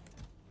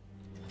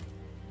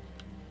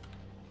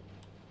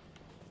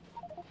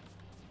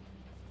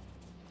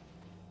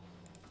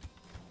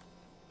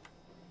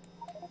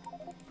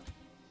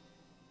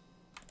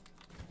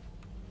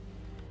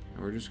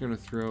 And we're just gonna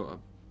throw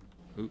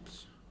a...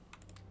 Oops.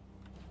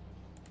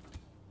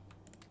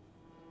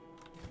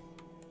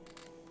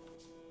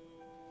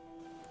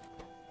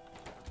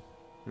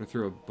 I'm gonna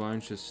throw a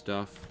bunch of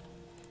stuff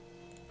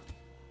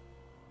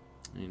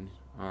in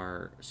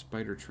our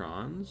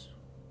spidertrons.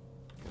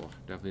 Oh,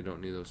 definitely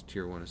don't need those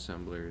tier 1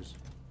 assemblers.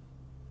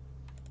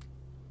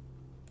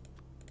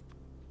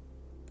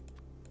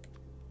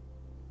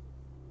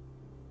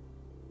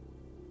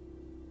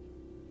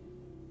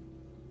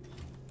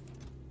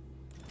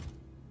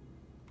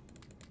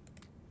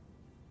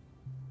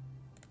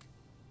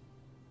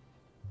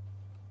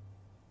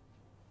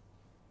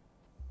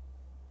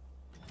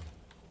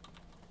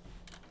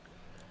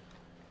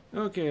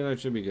 Okay, that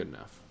should be good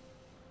enough.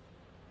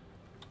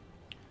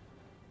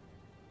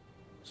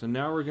 So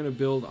now we're going to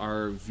build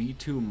our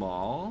V2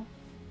 mall,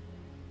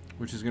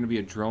 which is going to be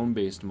a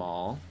drone-based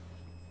mall.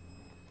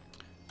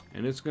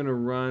 And it's going to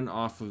run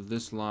off of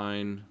this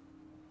line,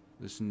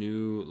 this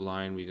new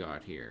line we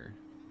got here.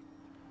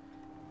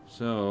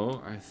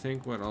 So I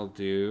think what I'll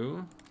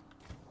do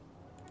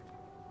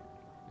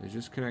is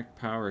just connect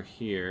power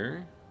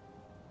here.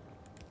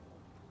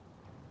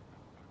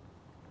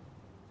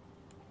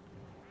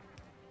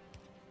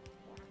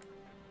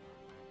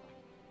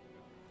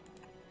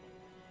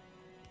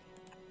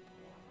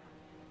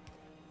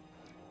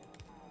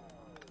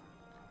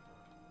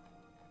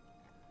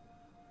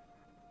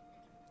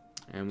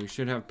 And we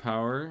should have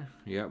power.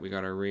 Yeah, we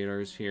got our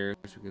radars here,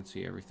 so we can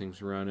see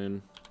everything's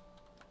running.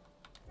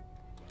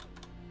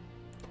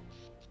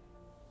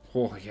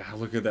 Oh yeah,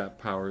 look at that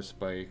power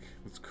spike.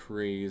 It's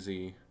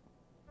crazy.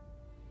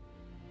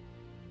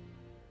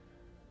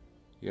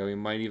 Yeah, we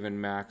might even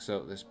max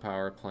out this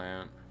power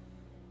plant.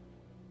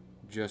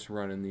 Just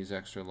running these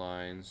extra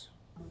lines.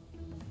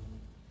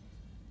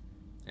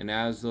 And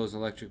as those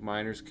electric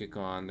miners kick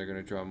on, they're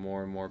going to draw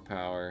more and more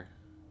power.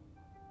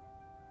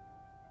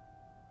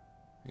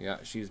 Yeah,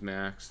 she's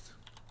maxed.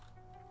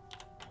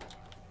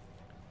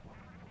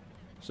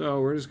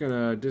 So we're just going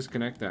to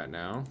disconnect that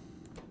now.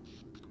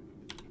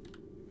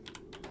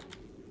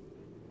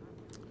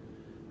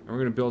 And we're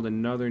going to build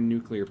another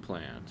nuclear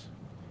plant.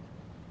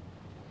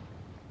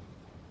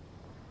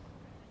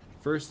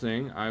 First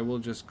thing, I will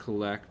just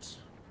collect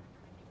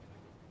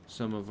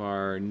some of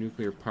our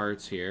nuclear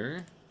parts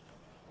here.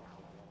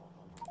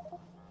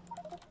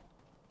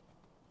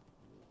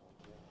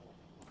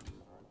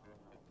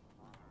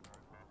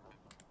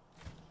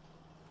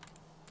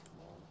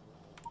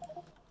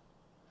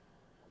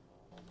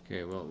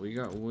 Okay, well, we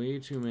got way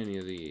too many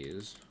of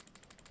these.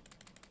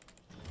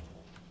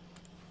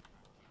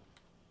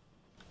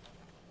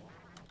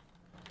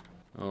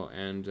 Oh,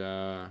 and,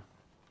 no,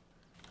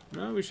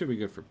 we should be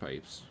good for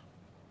pipes.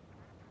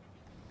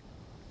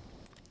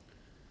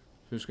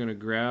 So just gonna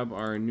grab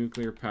our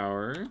nuclear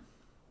power.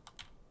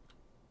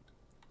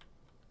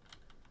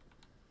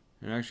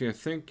 And actually, I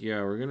think,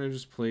 yeah, we're gonna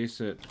just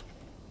place it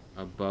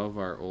above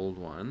our old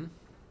one.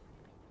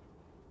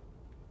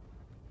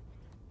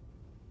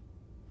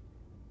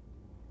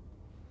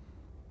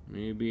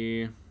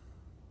 Maybe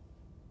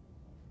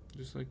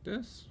just like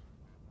this.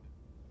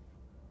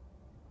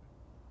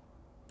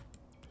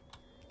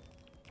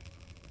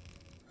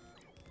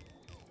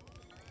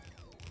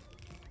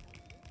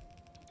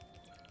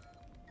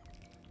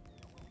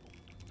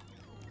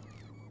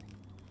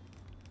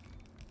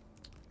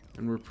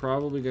 And we're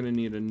probably going to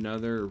need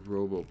another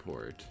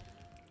roboport.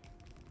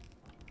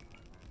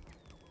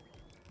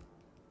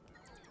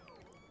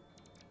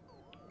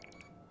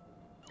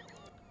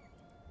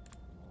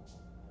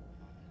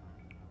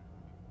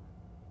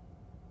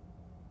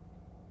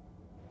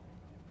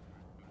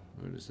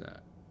 What is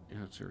that?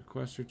 Yeah, it's a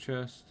requester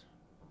chest.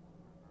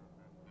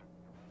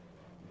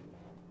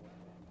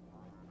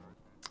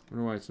 I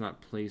wonder why it's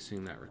not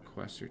placing that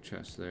requester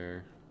chest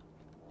there.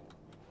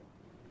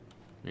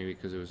 Maybe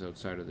because it was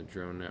outside of the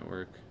drone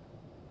network.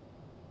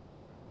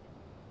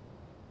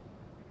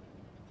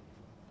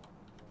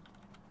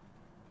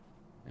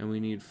 And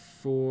we need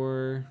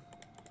 4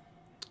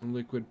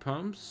 liquid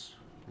pumps.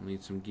 We'll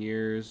need some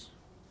gears.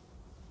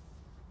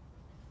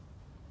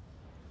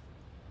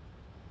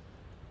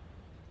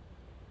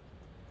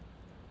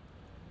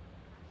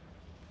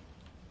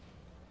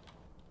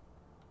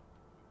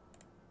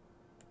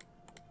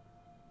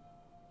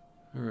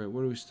 Alright,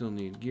 what do we still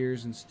need?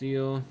 Gears and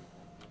steel.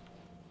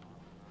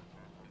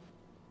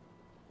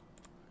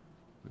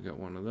 We got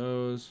one of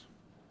those.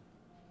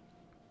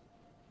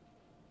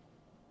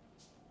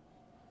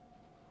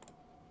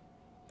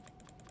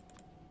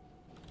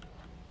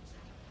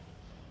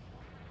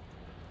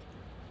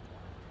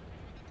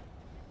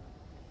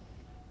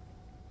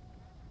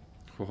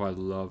 Oh, I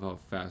love how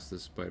fast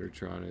this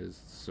spidertron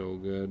is. It's so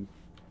good.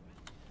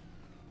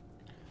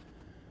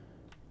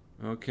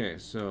 Okay,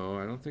 so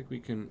I don't think we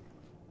can...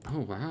 Oh,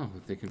 wow,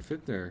 they can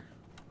fit there.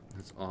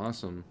 That's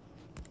awesome.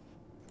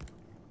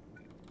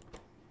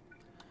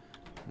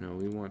 No,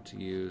 we want to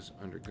use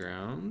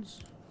undergrounds.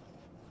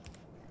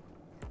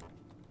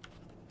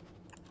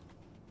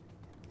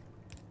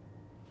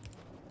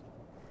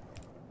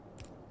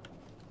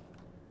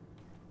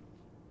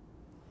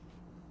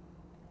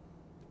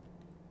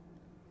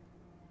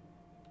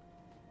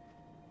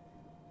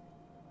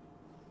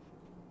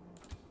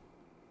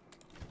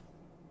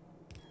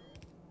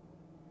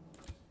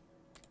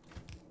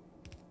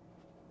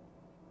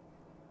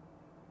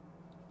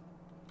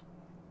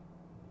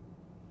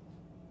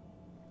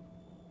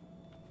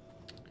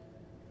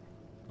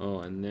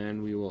 Oh, and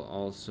then we will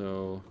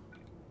also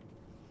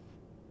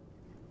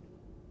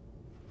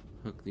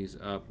hook these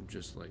up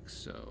just like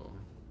so.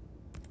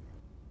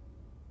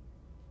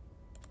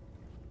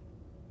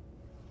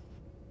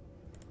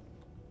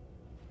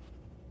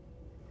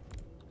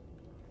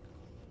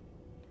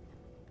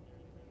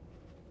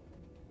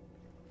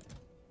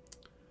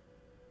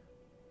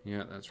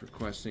 Yeah, that's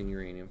requesting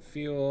uranium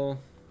fuel.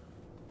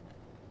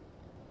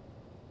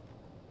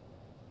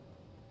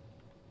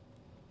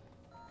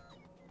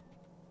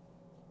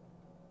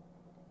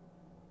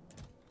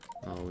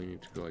 Oh, we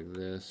need to go like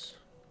this.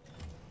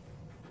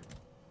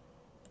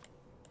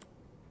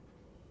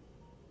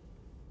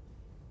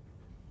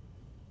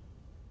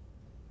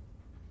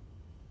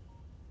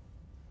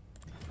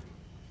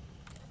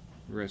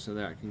 The rest of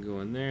that can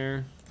go in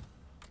there.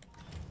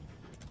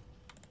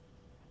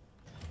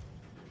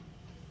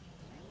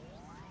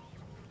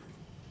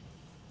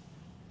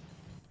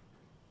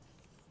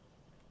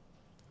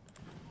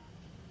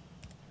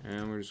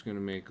 And we're just going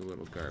to make a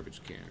little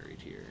garbage can right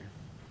here.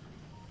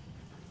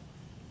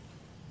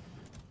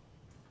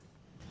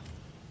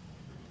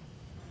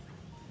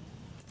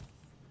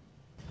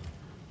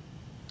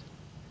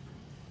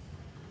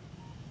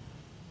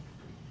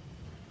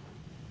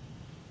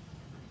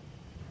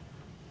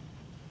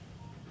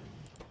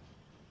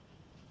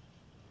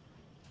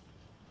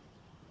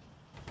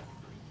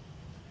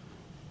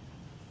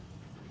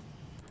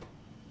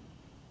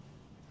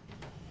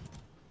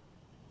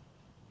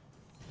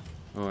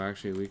 Oh,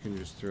 actually, we can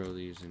just throw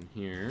these in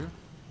here.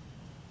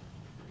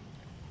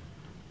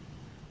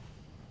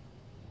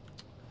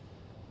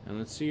 And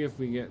let's see if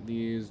we get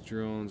these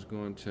drones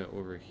going to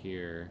over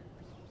here.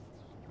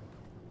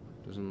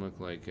 Doesn't look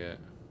like it.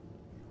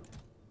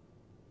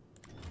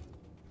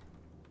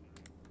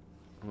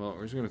 Well,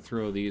 we're just going to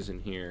throw these in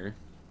here.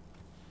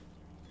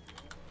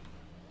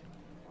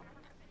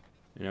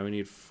 And now we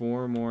need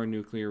 4 more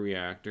nuclear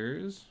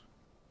reactors.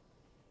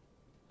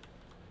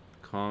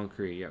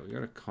 Concrete. Yeah, we got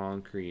a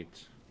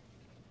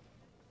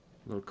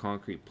little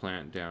concrete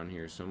plant down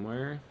here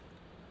somewhere.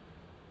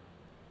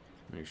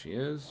 There she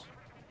is.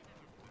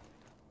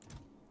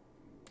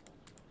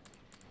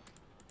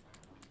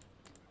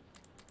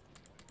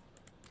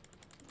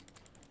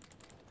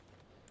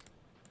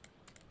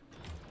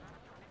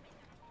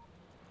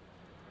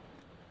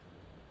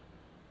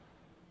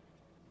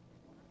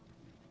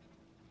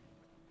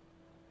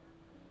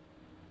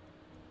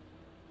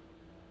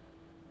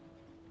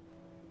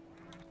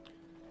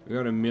 We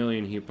got a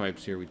million heat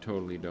pipes here we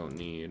totally don't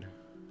need.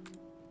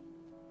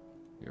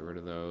 Get rid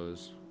of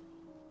those.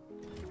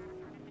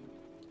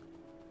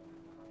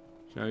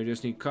 So now we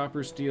just need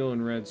copper, steel,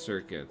 and red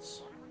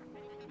circuits.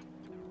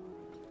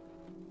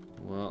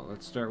 Well,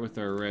 let's start with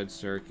our red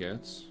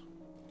circuits.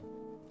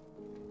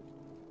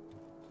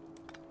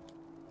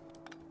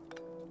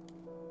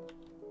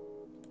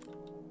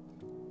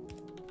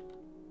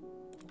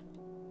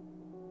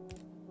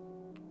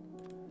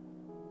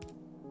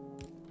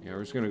 Yeah,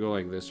 we're just gonna go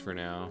like this for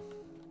now.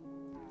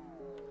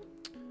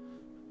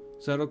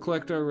 So that'll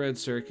collect our red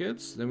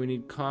circuits. Then we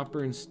need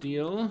copper and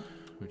steel,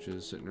 which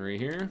is sitting right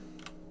here.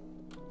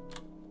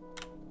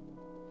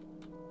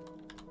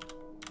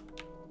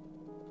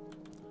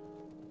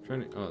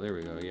 Oh, there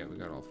we go. Yeah, we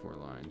got all 4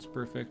 lines.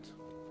 Perfect.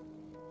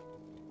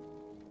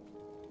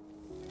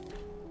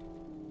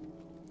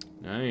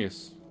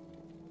 Nice.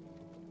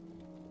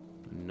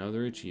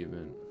 Another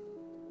achievement.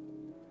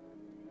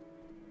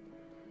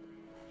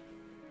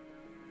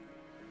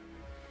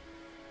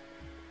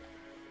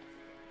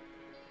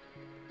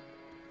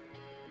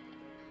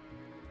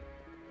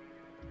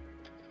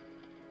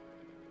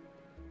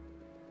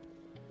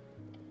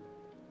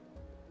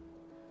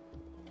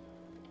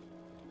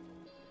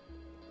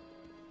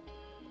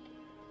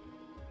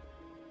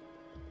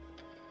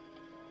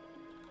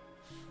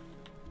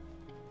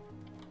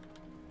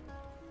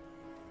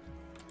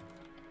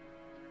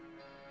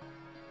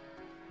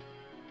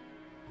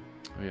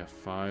 We have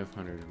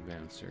 500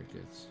 advanced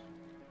circuits.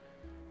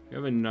 We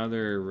have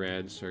another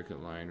red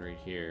circuit line right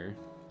here.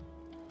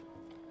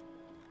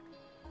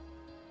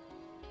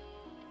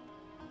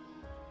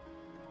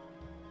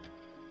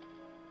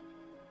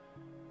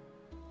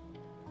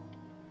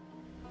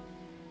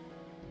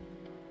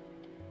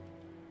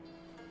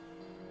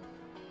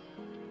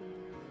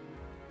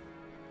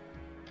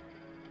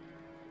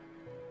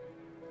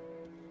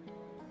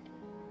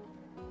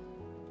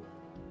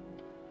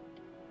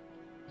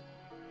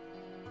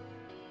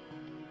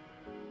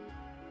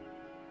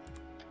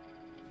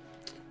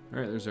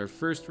 Alright, there's our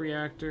first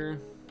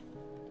reactor.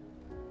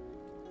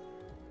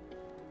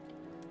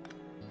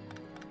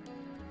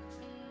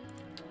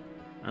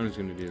 I'm just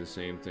going to do the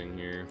same thing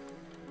here.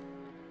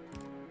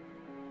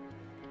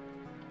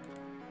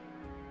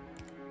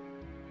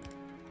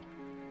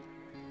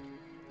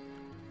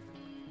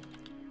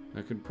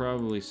 That could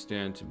probably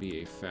stand to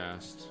be a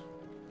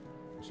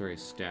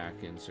stack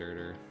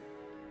inserter.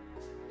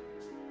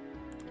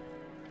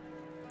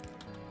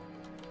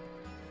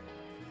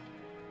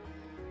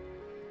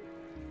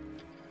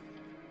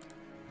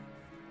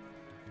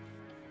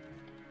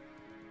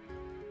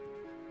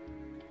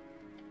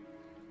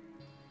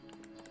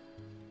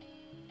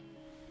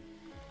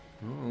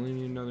 Only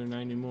need another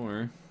 90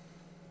 more.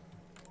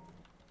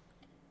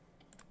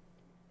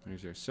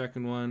 There's our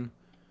second one.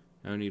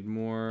 Now we need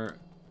more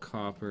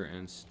copper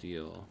and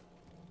steel.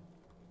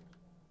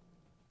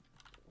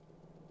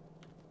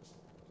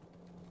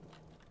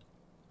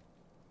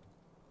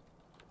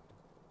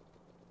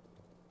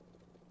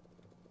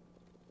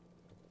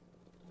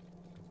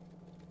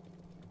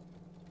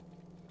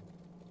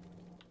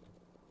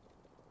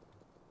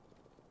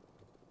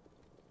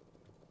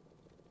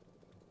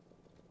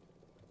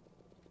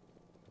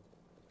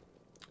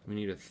 We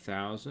need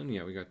 1,000.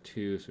 Yeah, we got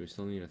 2, so we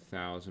still need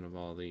 1,000 of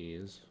all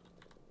these.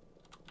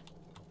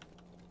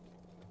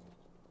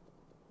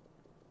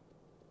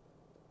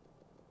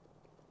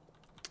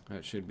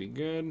 That should be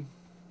good.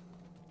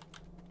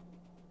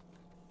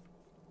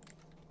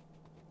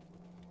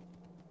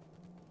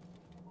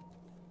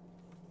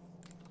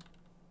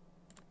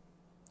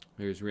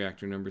 There's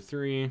reactor number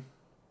 3. And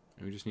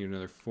we just need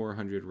another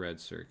 400 red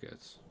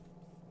circuits.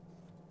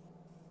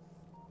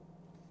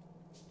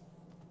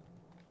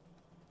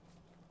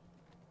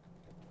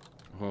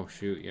 Oh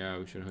shoot, yeah,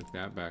 we should hook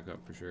that back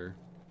up for sure.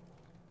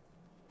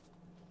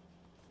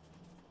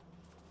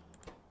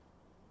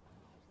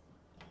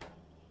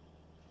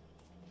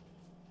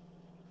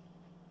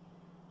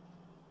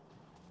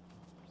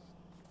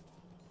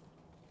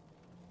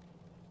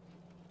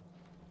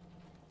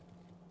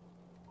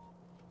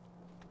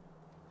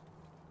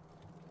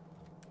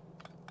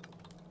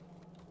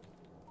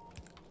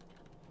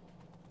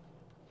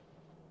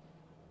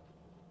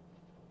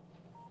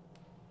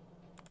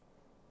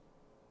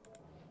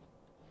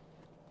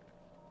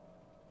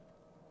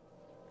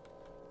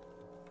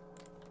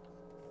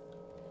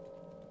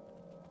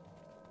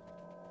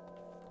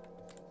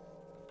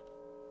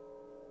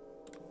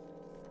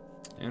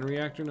 And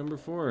reactor number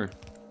 4.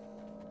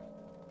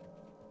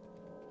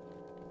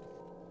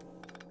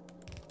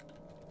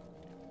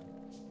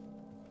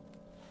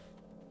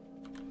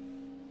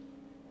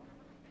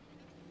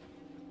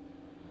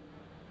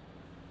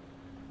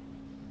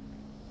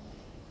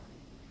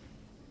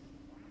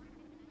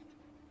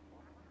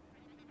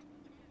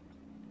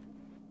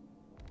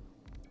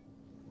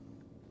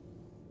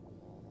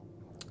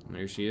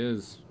 There she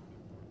is.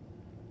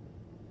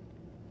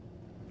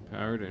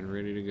 Powered and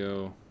ready to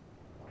go.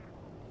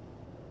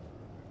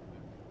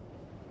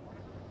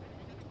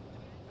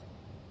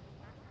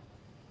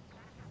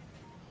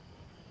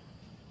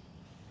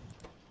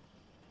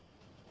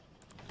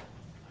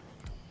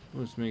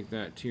 Let's make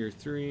that tier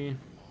 3.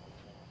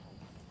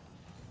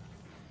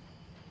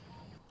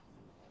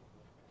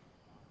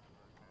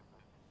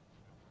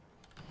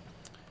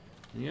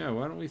 Yeah,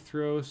 why don't we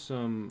throw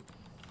some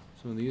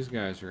of these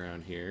guys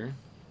around here?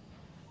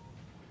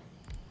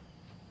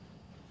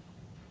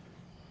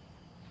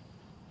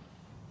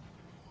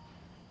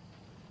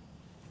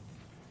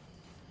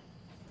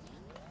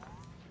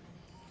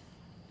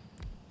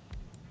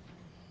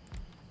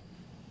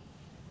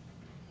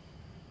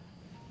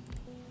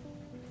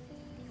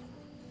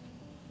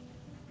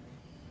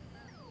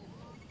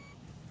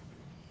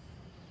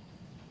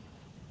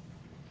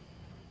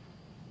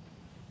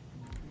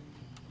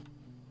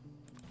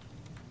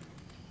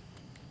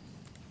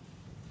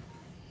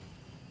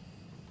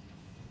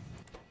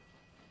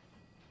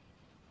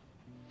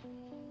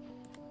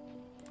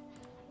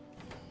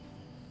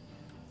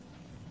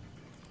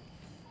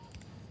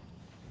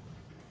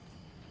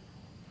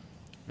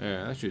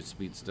 Yeah, that should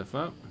speed stuff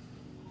up.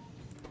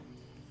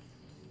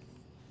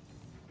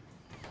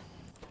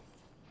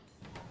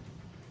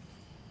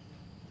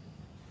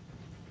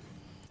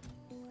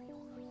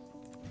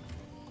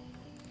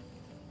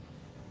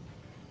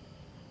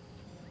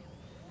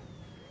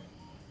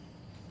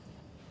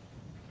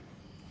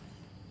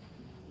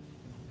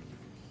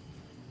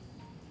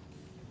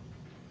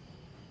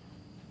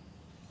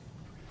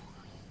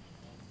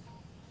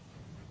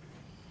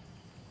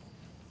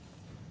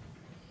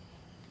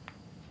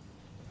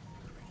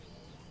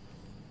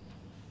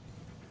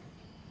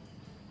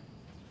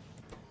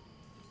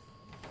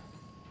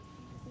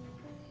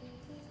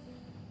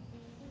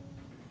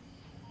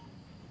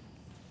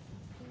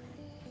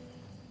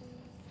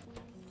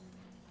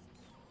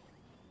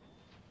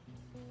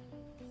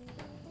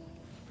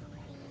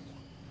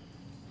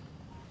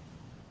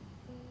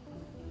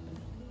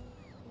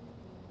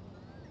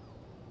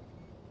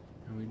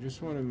 We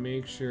just want to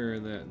make sure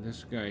that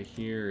this guy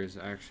here is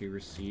actually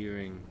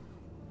receiving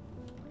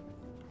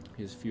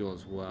his fuel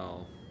as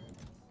well.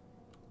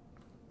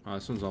 Oh,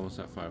 this one's almost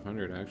at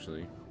 500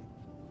 actually.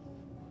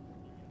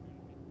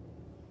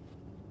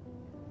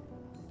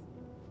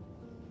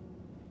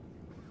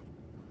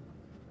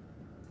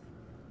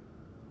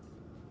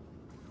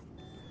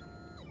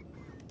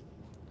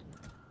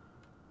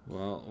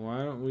 Well,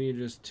 why don't we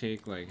just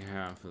take like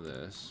half of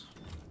this?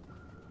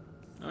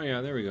 Oh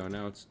yeah, there we go.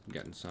 Now it's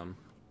getting some.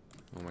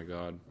 Oh my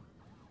god.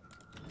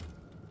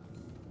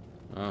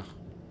 Ah.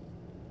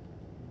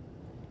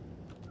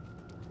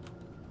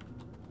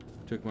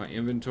 Took my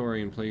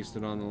inventory and placed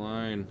it on the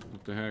line.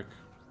 What the heck?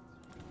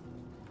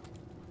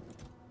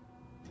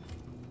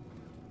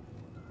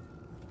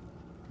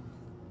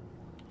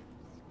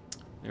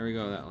 There we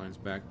go. That line's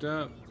backed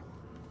up.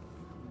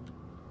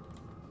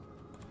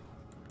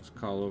 Let's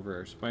call over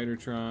our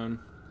spidertron.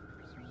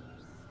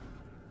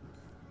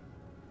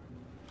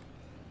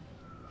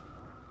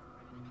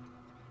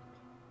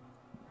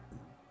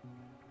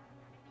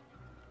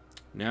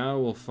 Now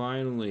we'll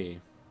finally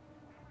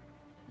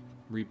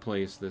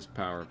replace this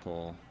power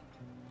pole.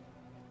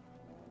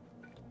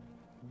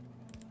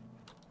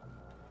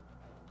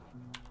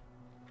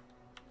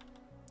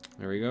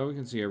 There we go. We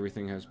can see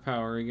everything has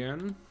power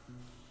again.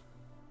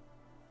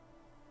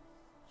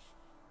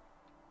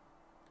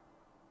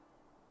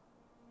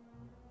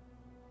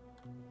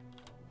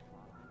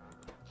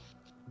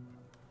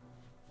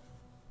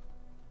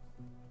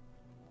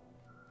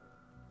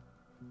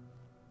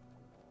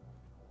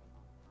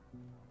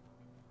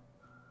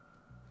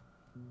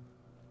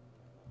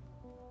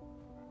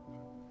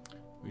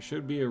 We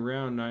should be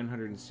around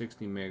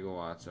 960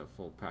 megawatts at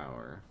full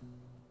power.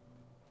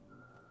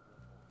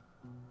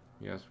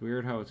 Yeah, it's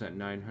weird how it's at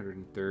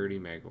 930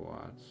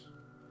 megawatts.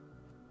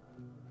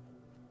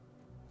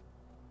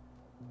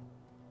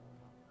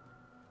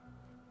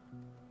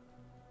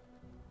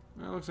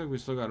 Well, it looks like we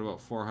still got about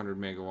 400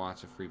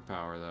 megawatts of free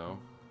power, though.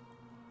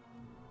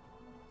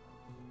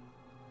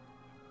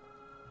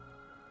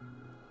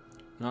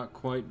 Not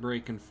quite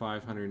breaking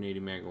 580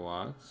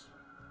 megawatts.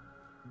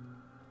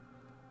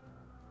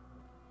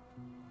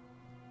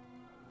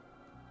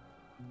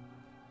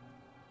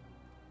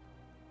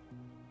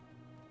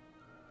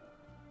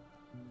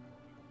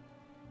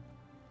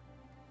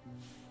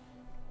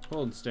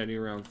 Holding steady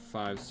around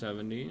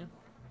 570.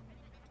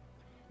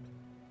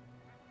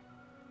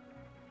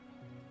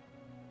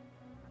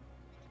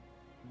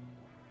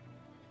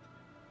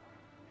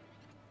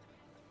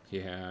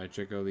 Yeah,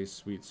 check out these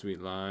sweet,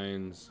 sweet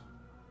lines.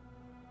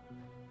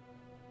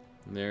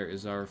 And there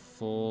is our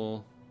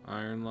full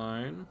iron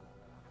line.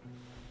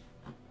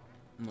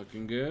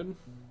 Looking good.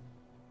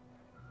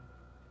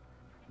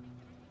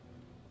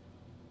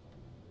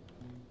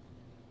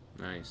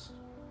 Nice.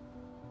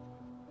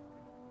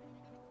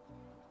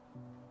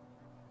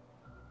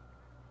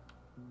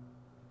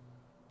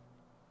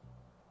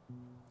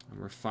 And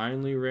we're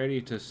finally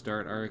ready to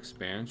start our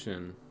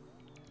expansion.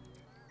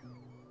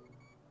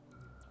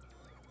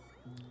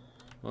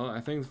 Well,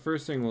 I think the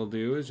first thing we'll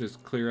do is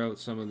just clear out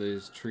some of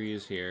these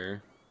trees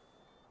here.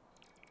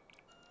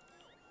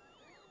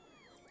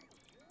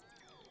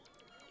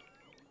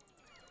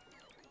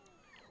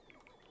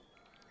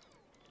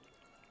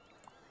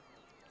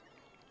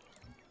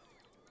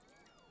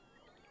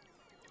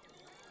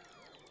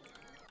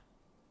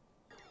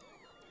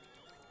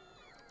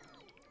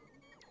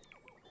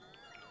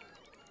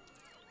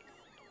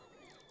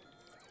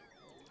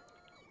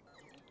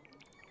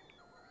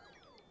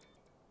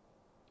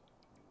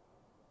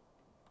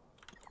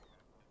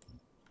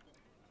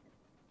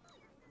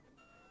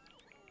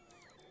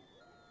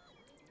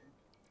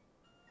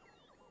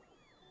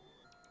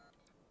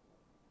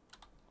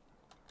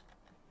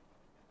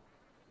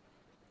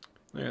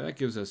 There, that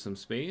gives us some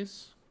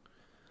space.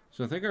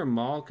 So I think our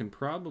mall can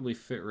probably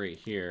fit right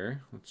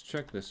here. Let's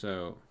check this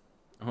out.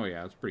 Oh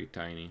yeah, it's pretty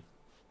tiny.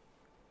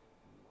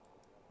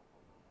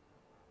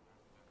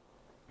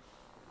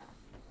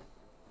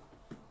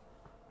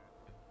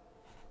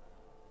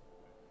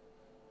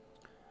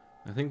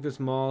 I think this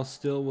mall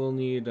still will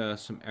need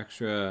some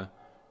extra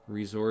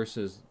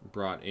resources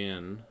brought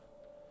in,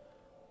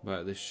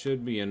 but this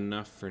should be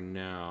enough for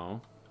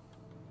now.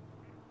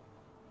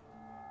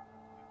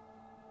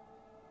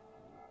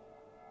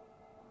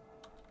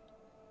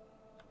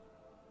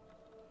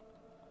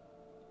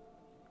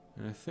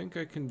 And I think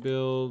I can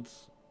build...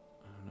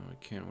 Oh, no, I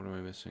can't. What am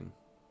I missing?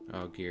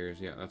 Oh, gears.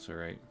 Yeah, that's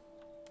alright.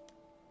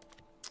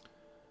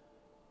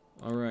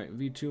 Alright,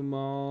 V2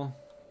 mall.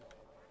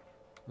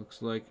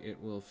 Looks like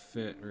it will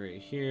fit right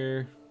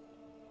here.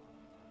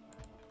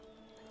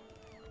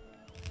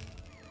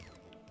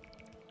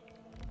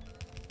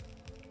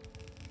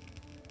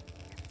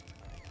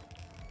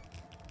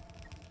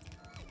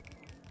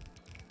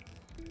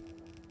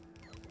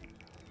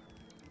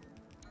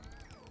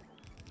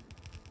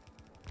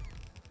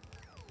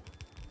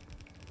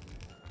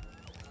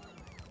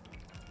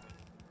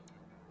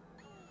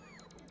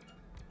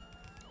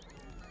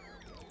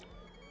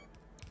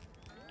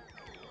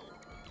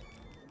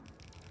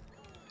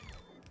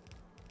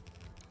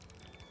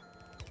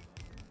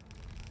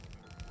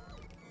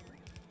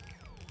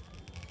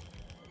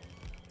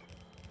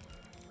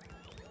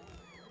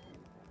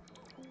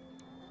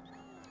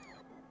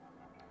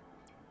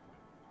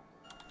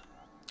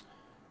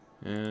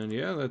 And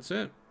yeah, that's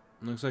it.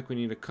 Looks like we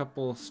need a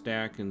couple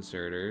stack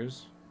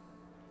inserters.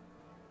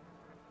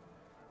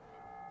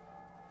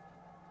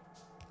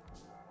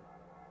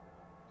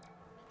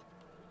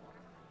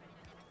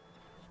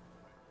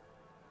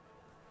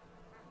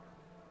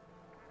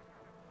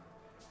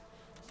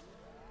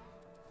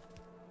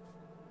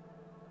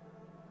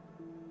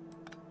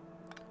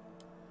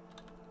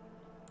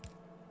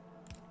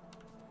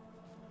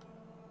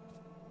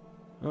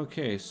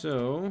 Okay,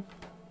 so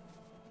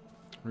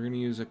we're going to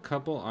use a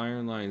couple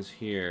iron lines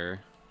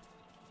here,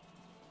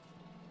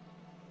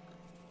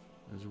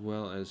 as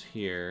well as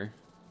here.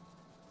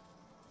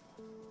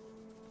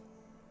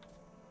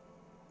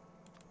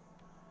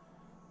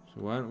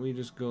 So why don't we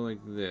just go like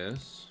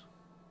this?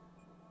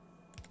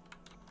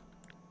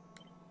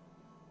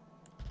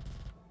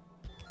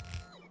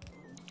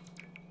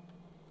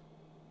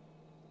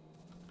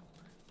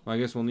 Well, I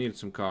guess we'll need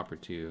some copper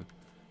too.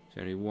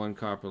 So I need one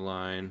copper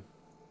line.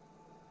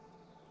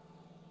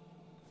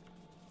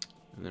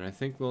 And then I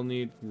think we'll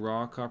need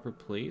raw copper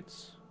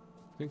plates.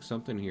 I think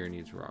something here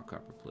needs raw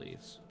copper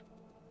plates.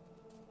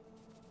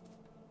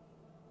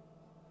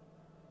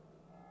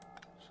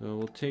 So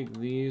we'll take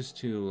these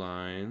two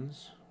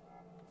lines.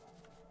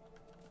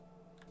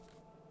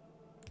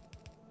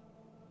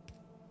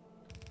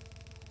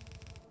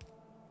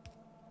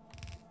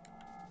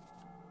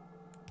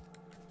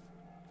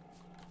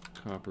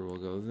 Copper will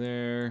go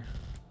there.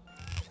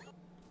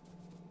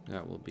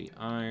 That will be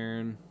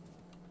iron.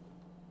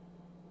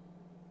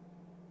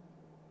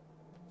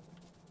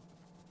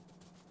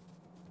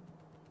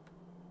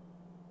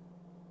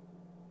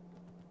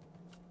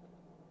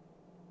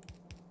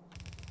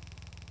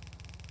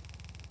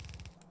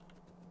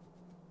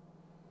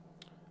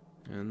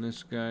 And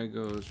this guy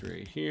goes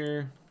right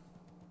here.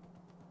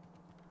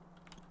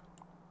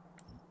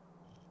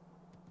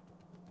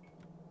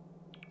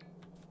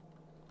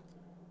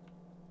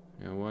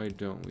 Now, why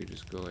don't we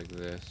just go like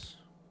this?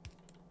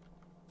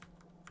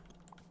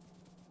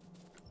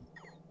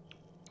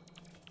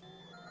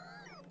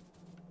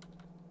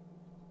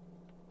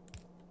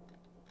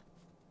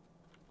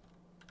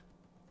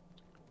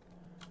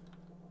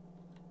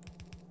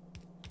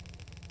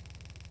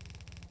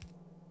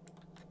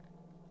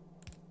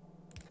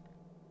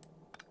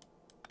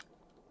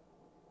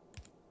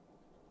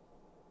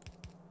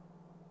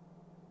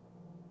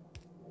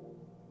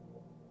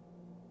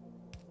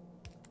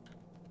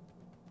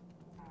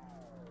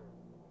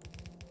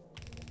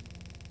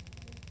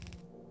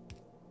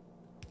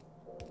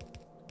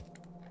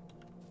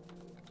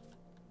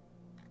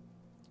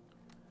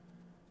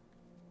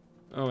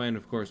 Oh, and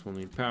of course we'll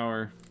need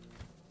power.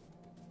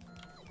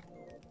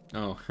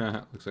 Oh,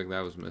 looks like that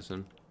was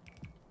missing.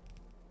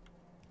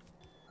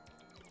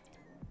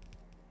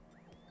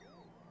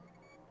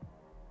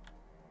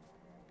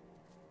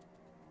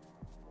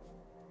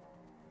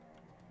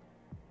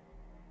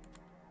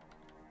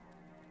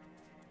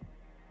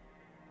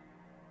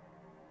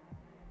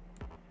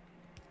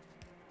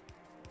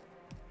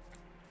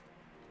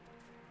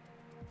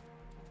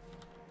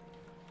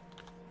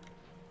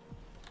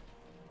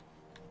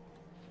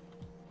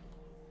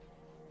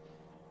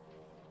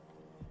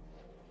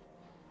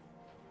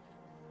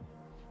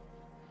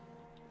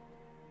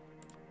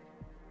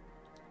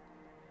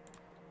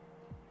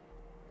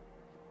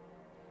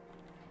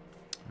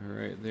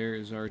 Alright,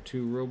 there's our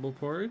 2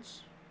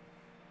 roboports.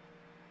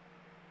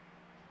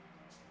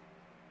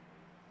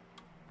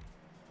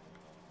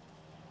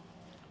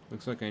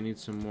 Looks like I need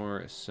some more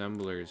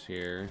assemblers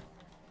here.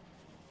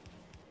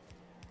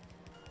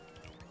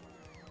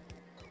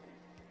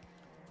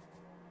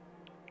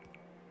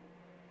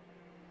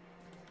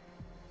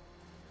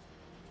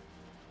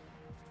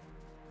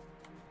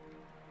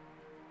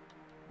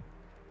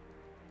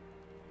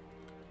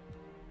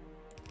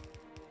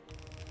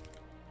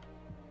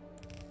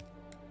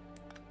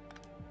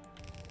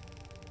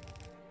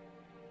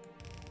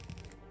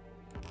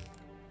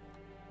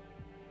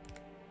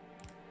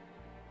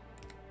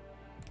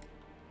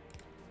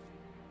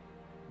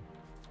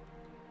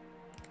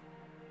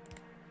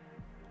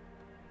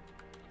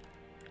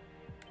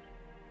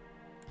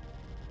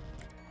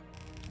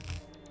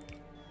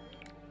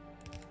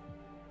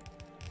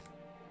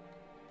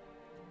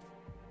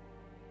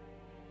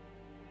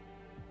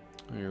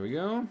 There we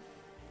go.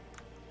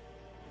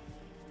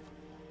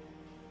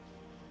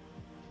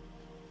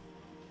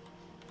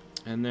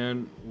 And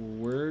then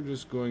we're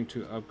just going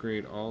to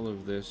upgrade all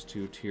of this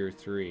to tier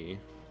 3.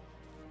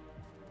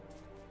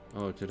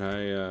 Oh, did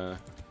I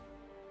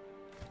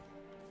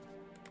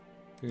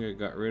think I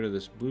got rid of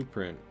this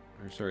blueprint,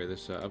 or sorry,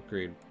 this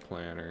upgrade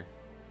planner.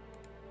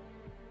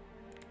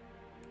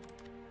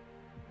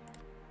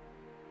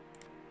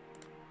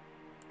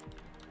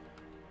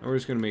 And we're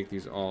just gonna make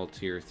these all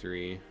tier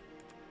 3.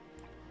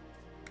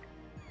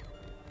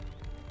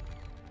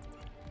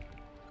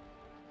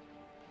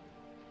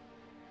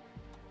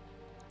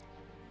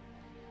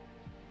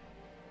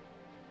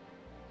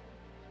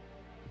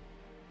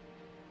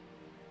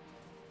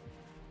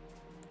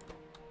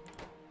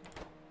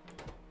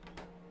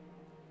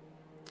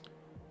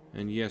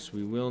 And yes,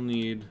 we will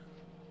need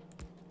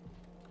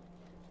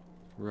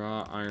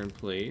raw iron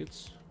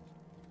plates.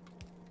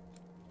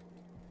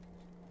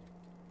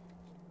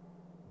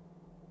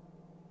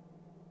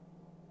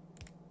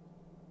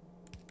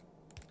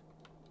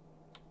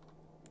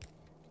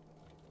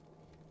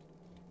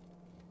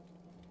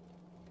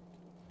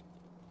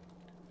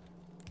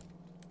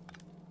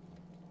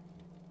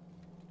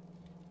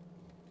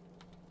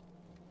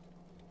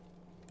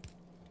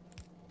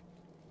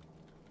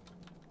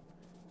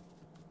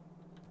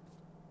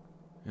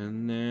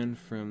 And then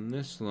from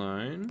this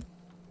line,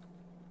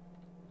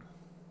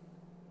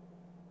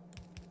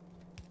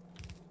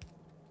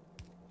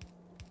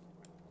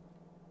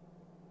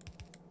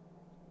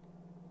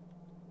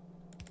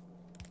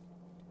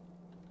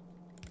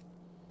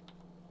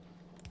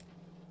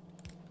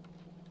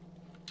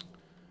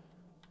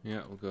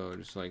 yeah, we'll go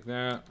just like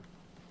that.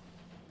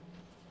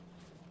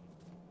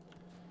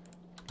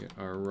 Get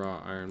our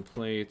raw iron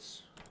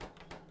plates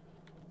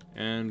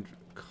and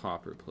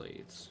copper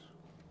plates.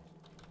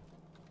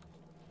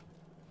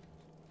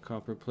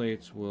 Copper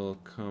plates will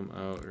come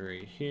out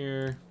right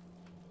here.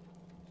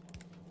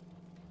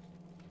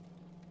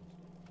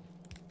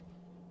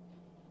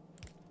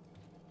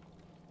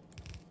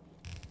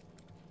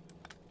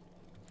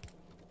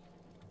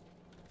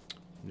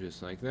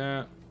 Just like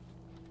that.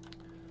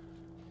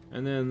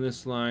 And then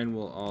this line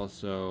will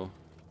also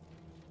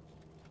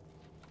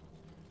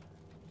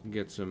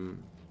get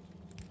some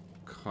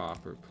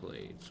copper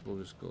plates. We'll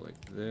just go like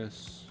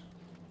this.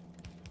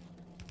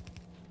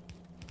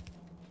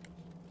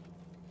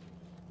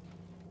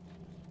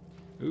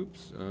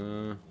 Oops.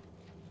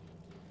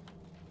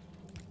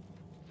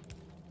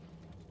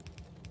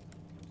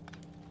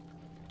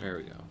 There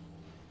we go.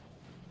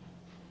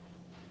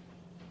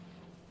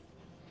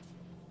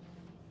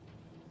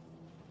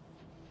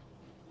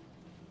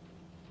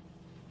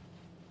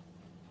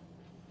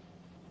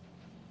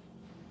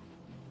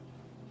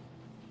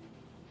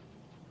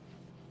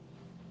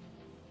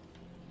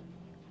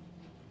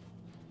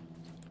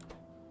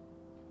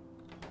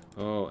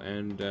 Oh,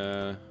 and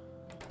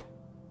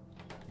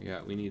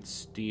yeah, we need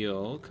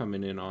steel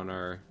coming in on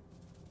our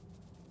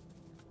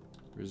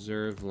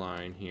reserve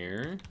line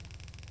here.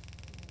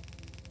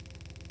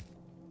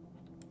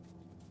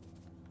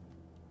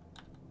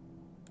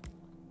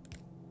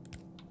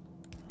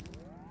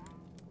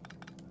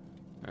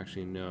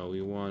 Actually, no,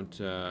 we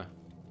want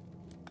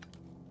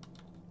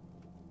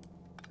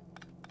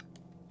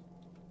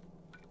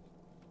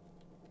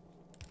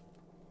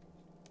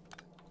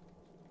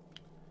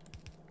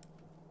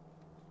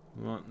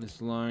this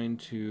line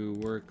to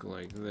work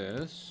like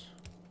this.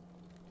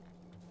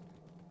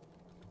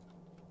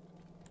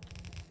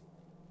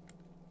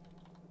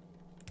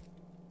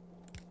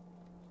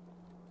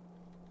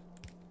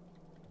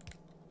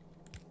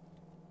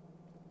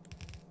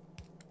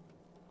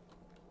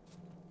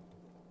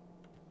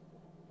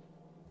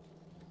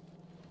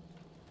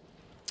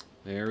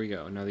 There we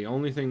go. Now the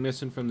only thing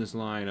missing from this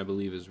line, I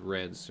believe, is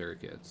red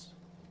circuits.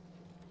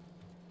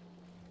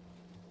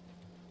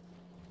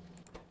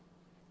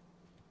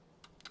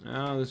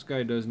 Oh, this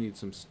guy does need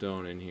some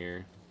stone in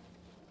here.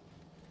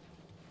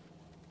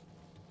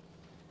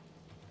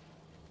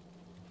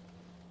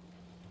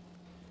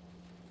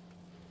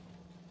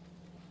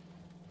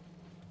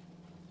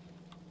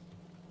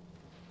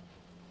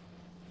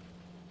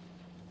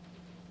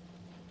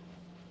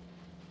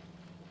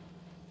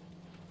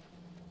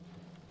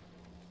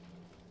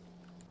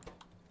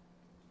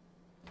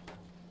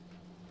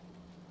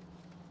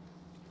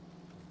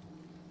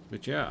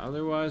 But yeah,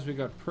 otherwise we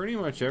got pretty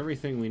much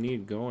everything we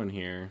need going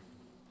here.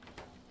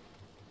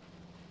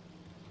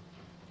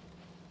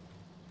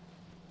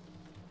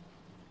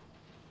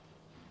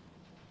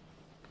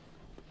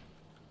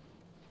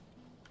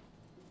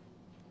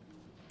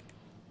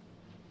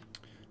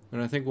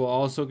 And I think we'll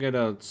also get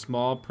a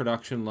small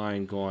production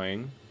line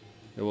going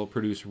that will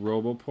produce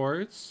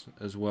roboports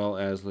as well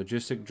as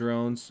logistic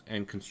drones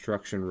and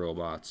construction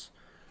robots.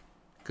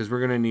 Because we're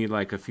going to need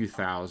like a few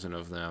thousand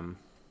of them.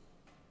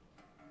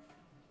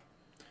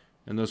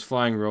 And those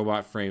flying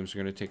robot frames are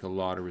going to take a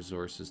lot of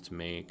resources to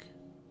make.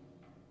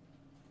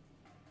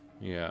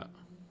 Yeah.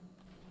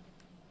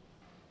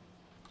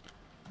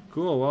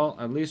 Cool, well,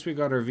 at least we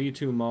got our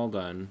V2 mall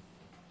done.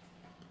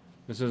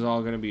 This is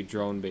all going to be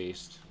drone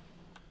based,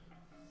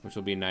 which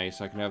will be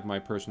nice. I can have my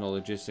personal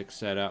logistics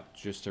set up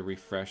just to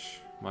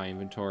refresh my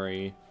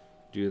inventory,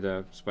 do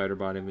the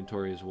spider-bot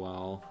inventory as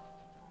well.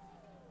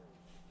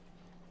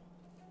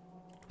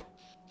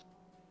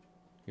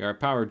 Yeah, our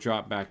power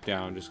dropped back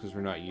down just because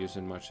we're not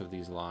using much of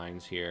these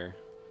lines here.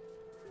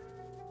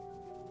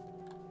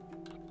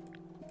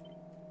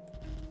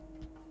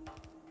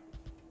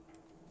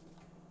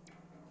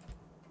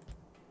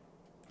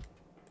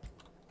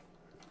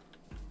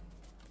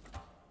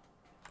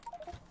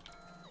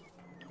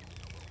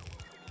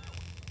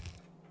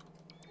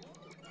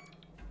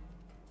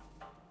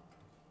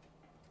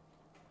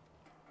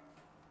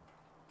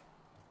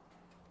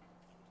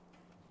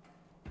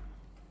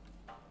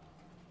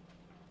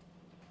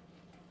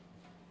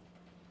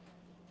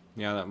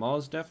 Yeah, that mall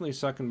is definitely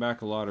sucking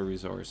back a lot of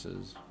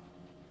resources.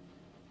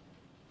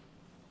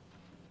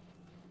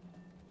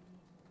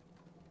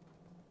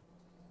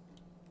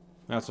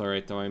 That's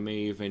alright though, I may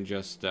even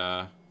just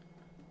have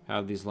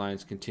these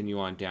lines continue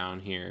on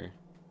down here.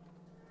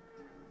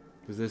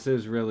 Because this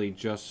is really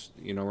just,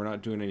 you know, we're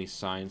not doing any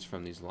signs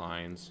from these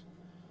lines.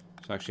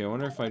 So actually, I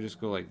wonder if I just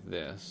go like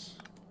this.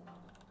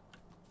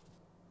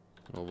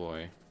 Oh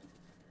boy.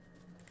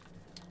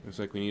 Looks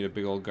like we need a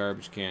big old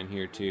garbage can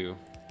here too.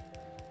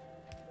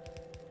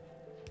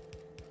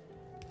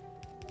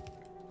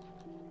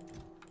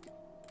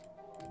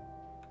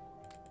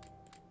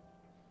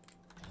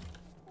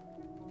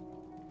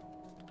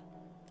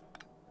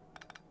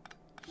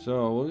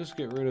 So we'll just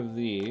get rid of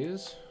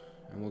these,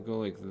 and we'll go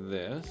like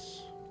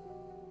this.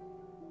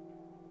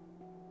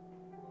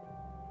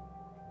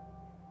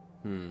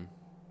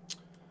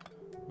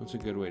 What's a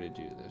good way to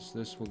do this?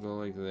 This will go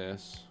like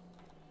this.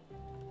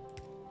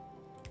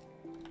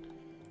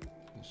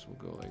 This will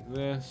go like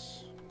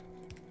this.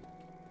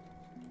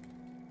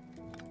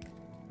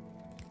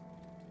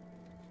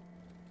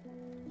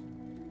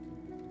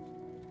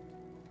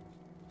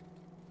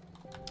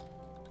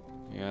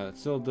 Yeah, that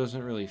still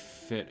doesn't really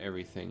fit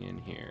everything in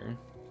here.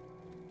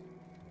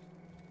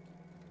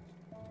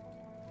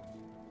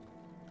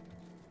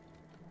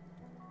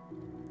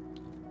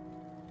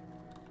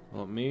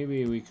 Well,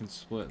 maybe we can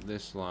split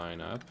this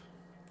line up.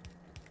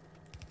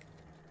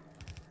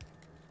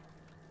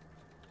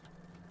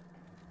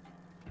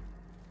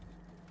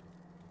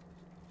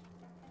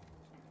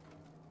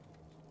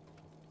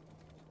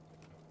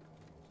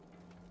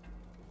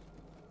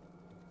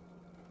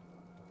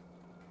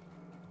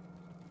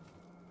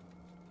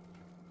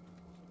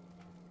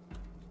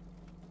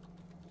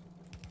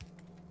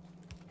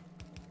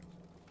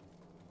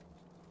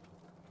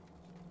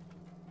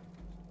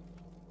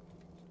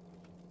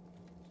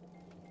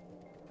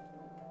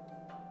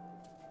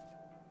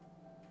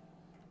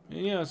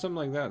 And yeah, something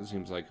like that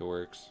seems like it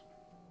works.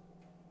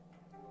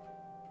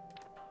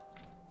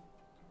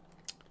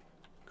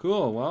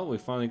 Cool, well, we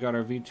finally got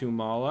our V2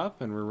 mall up,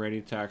 and we're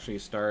ready to actually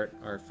start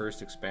our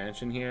first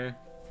expansion here.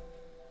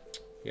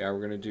 Yeah, we're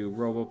going to do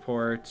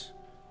Roboport,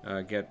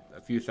 get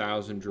a few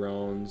thousand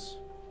drones,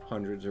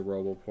 hundreds of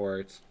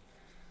Roboports,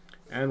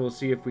 and we'll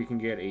see if we can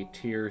get a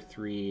tier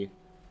 3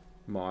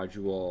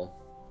 module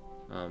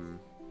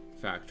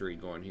factory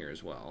going here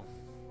as well.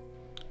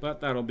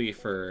 But that'll be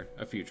for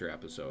a future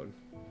episode.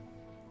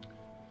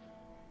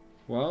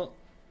 Well,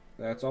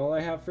 that's all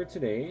I have for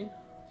today.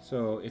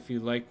 So if you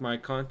like my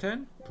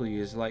content,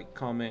 please like,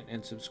 comment,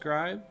 and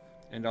subscribe,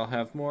 and I'll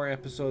have more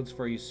episodes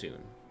for you soon.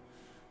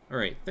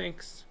 Alright,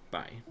 thanks.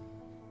 Bye.